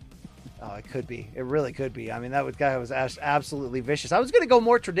 No. Oh, it could be. It really could be. I mean, that guy was absolutely vicious. I was going to go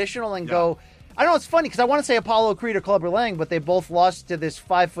more traditional and go. I know it's funny because I want to say Apollo Creed or Clubber Lang, but they both lost to this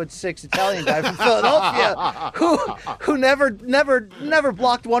 5'6" Italian guy from Philadelphia who never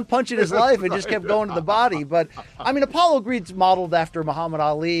blocked one punch in his life and just kept going to the body. But I mean, Apollo Creed's modeled after Muhammad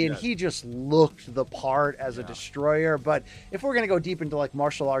Ali, and he just looked the part as a destroyer. But if we're going to go deep into like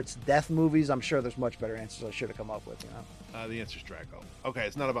martial arts death movies, I'm sure there's much better answers I should have come up with. The answer's Drago. Okay,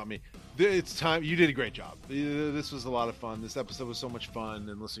 it's not about me. It's time. You did a great job. This was a lot of fun. This episode was so much fun,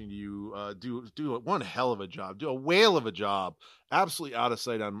 and listening to you do one hell of a job, do a whale of a job. Absolutely out of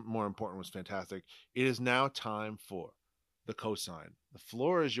sight on more important was fantastic. It is now time for the cosign. The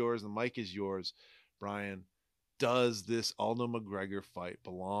floor is yours. The mic is yours. Brian, does this Aldo McGregor fight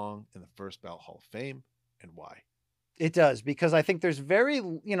belong in the First Ballot Hall of Fame, and why? It does, because I think there's very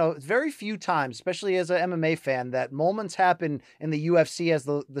few times, especially as an MMA fan, that moments happen in the UFC as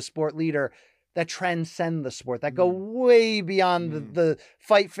the sport leader that transcend the sport, that go way beyond the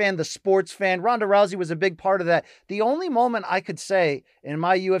fight fan, the sports fan. Ronda Rousey was a big part of that. The only moment I could say in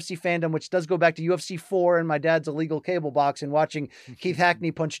my UFC fandom, which does go back to UFC 4 and my dad's illegal cable box and watching Keith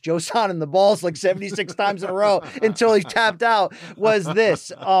Hackney punch Joe Son in the balls like 76 times in a row until he tapped out, was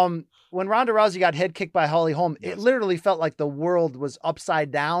this. When Ronda Rousey got head kicked by Holly Holm, it literally felt like the world was upside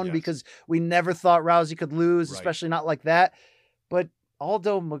down because we never thought Rousey could lose, especially not like that. But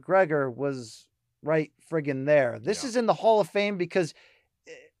Aldo McGregor was right friggin' there. This is in the Hall of Fame because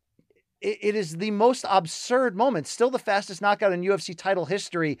it is the most absurd moment. Still the fastest knockout in UFC title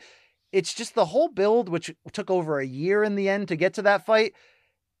history. It's just the whole build, which took over a year in the end to get to that fight.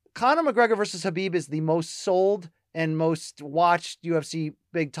 Conor McGregor versus Khabib is the most sold and most watched UFC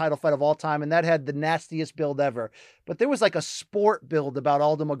big title fight of all time, and that had the nastiest build ever. But there was like a sport build about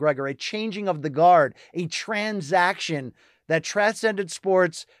Aldo McGregor, a changing of the guard, a transaction that transcended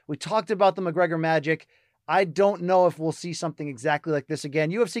sports. We talked about the McGregor magic. I don't know if we'll see something exactly like this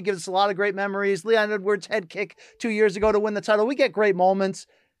again. UFC gives us a lot of great memories. Leon Edwards' head kick 2 years ago to win the title. We get great moments.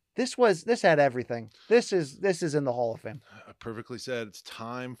 This had everything. This is in the Hall of Fame. Perfectly said. It's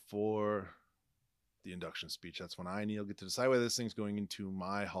time for the induction speech. That's when I, Neil, get to decide whether this thing's going into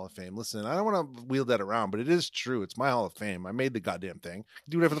my Hall of Fame. Listen, I don't want to wheel that around, but it is true. It's my Hall of Fame. I made the goddamn thing.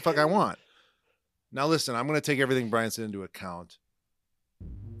 Do whatever the fuck I want. Now, listen, I'm going to take everything Brian said into account.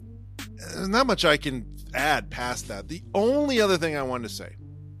 There's not much I can add past that. The only other thing I wanted to say,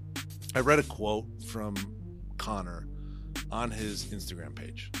 I read a quote from Conor on his Instagram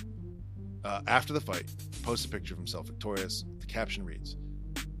page. After the fight, posts a picture of himself victorious. The caption reads,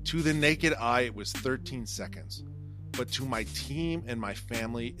 "To the naked eye, it was 13 seconds. But to my team and my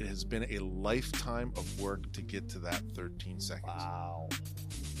family, it has been a lifetime of work to get to that 13 seconds." Wow.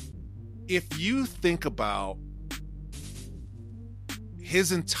 If you think about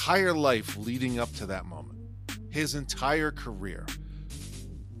his entire life leading up to that moment, his entire career,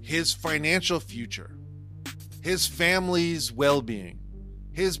 his financial future, his family's well-being,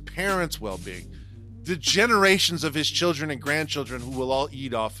 his parents' well-being, the generations of his children and grandchildren who will all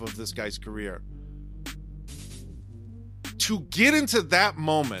eat off of this guy's career. To get into that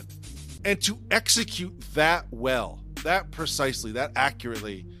moment and to execute that well, that precisely, that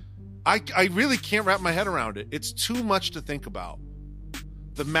accurately, I really can't wrap my head around it. It's too much to think about.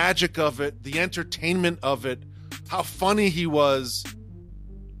 The magic of it, the entertainment of it, how funny he was.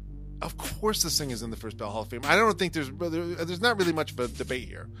 Of course this thing is in the First Ballot Hall of Fame. I don't think there's not really much of a debate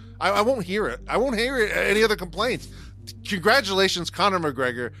here. I won't hear it. I won't hear any other complaints. Congratulations, Conor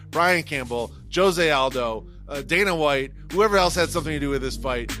McGregor, Brian Campbell, Jose Aldo, Dana White, whoever else had something to do with this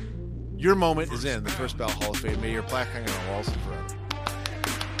fight. Your moment is in the First Ballot Hall of Fame. May your plaque hang on the walls forever.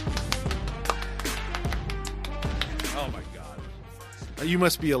 Oh my God. You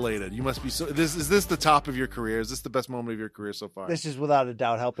must be elated. You must be so. Is this the top of your career? Is this the best moment of your career so far? This is without a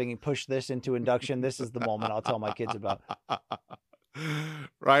doubt helping push this into induction. This is the moment I'll tell my kids about.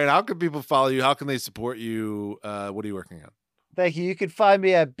 Ryan, how can people follow you? How can they support you? What are you working on? Thank you. You can find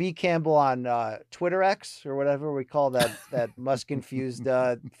me at B Campbell on Twitter X or whatever we call that Musk-infused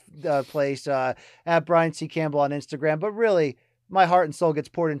place. At Brian C. Campbell on Instagram. But really, my heart and soul gets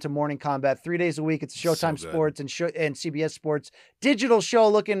poured into Morning Combat 3 days a week. It's Showtime Sports and CBS Sports digital show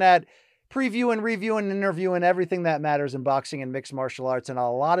looking at previewing, reviewing, interviewing everything that matters in boxing and mixed martial arts, and a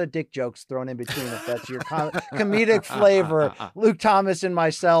lot of dick jokes thrown in between if that's your comedic flavor. Luke Thomas and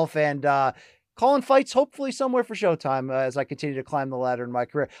myself, and calling fights hopefully somewhere for Showtime as I continue to climb the ladder in my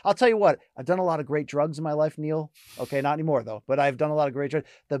career. I'll tell you what, I've done a lot of great drugs in my life, Neil. Okay, not anymore though, but I've done a lot of great drugs.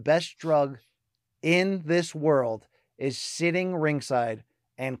 The best drug in this world is sitting ringside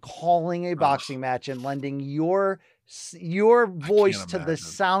and calling a boxing match and lending your voice to the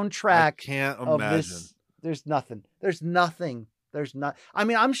soundtrack of this. There's nothing. I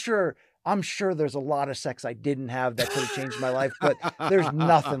mean, I'm sure there's a lot of sex I didn't have that could have changed my life, but there's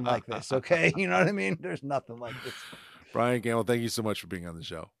nothing like this. Okay. You know what I mean? There's nothing like this. Brian Campbell, thank you so much for being on the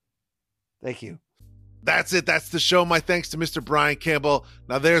show. Thank you. That's it. That's the show. My thanks to Mr. Brian Campbell.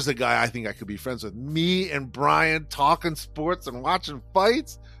 Now there's a guy I think I could be friends with. Me and Brian talking sports and watching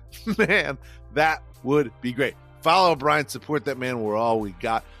fights. Man, that would be great. Follow Brian, support that man. We're all we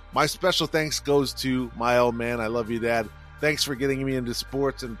got. My special thanks goes to my old man. I love you, Dad. Thanks for getting me into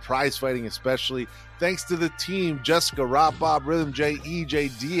sports and prize fighting especially. Thanks to the team, Jessica, Rob, Bob, Rhythm J,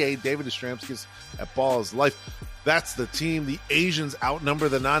 EJ, DA, David Ostramskis at Ball is Life. That's the team. The Asians outnumber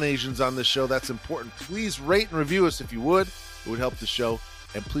the non-Asians on this show. That's important. Please rate and review us if you would. It would help the show.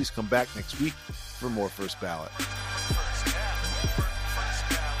 And please come back next week for more First Ballot.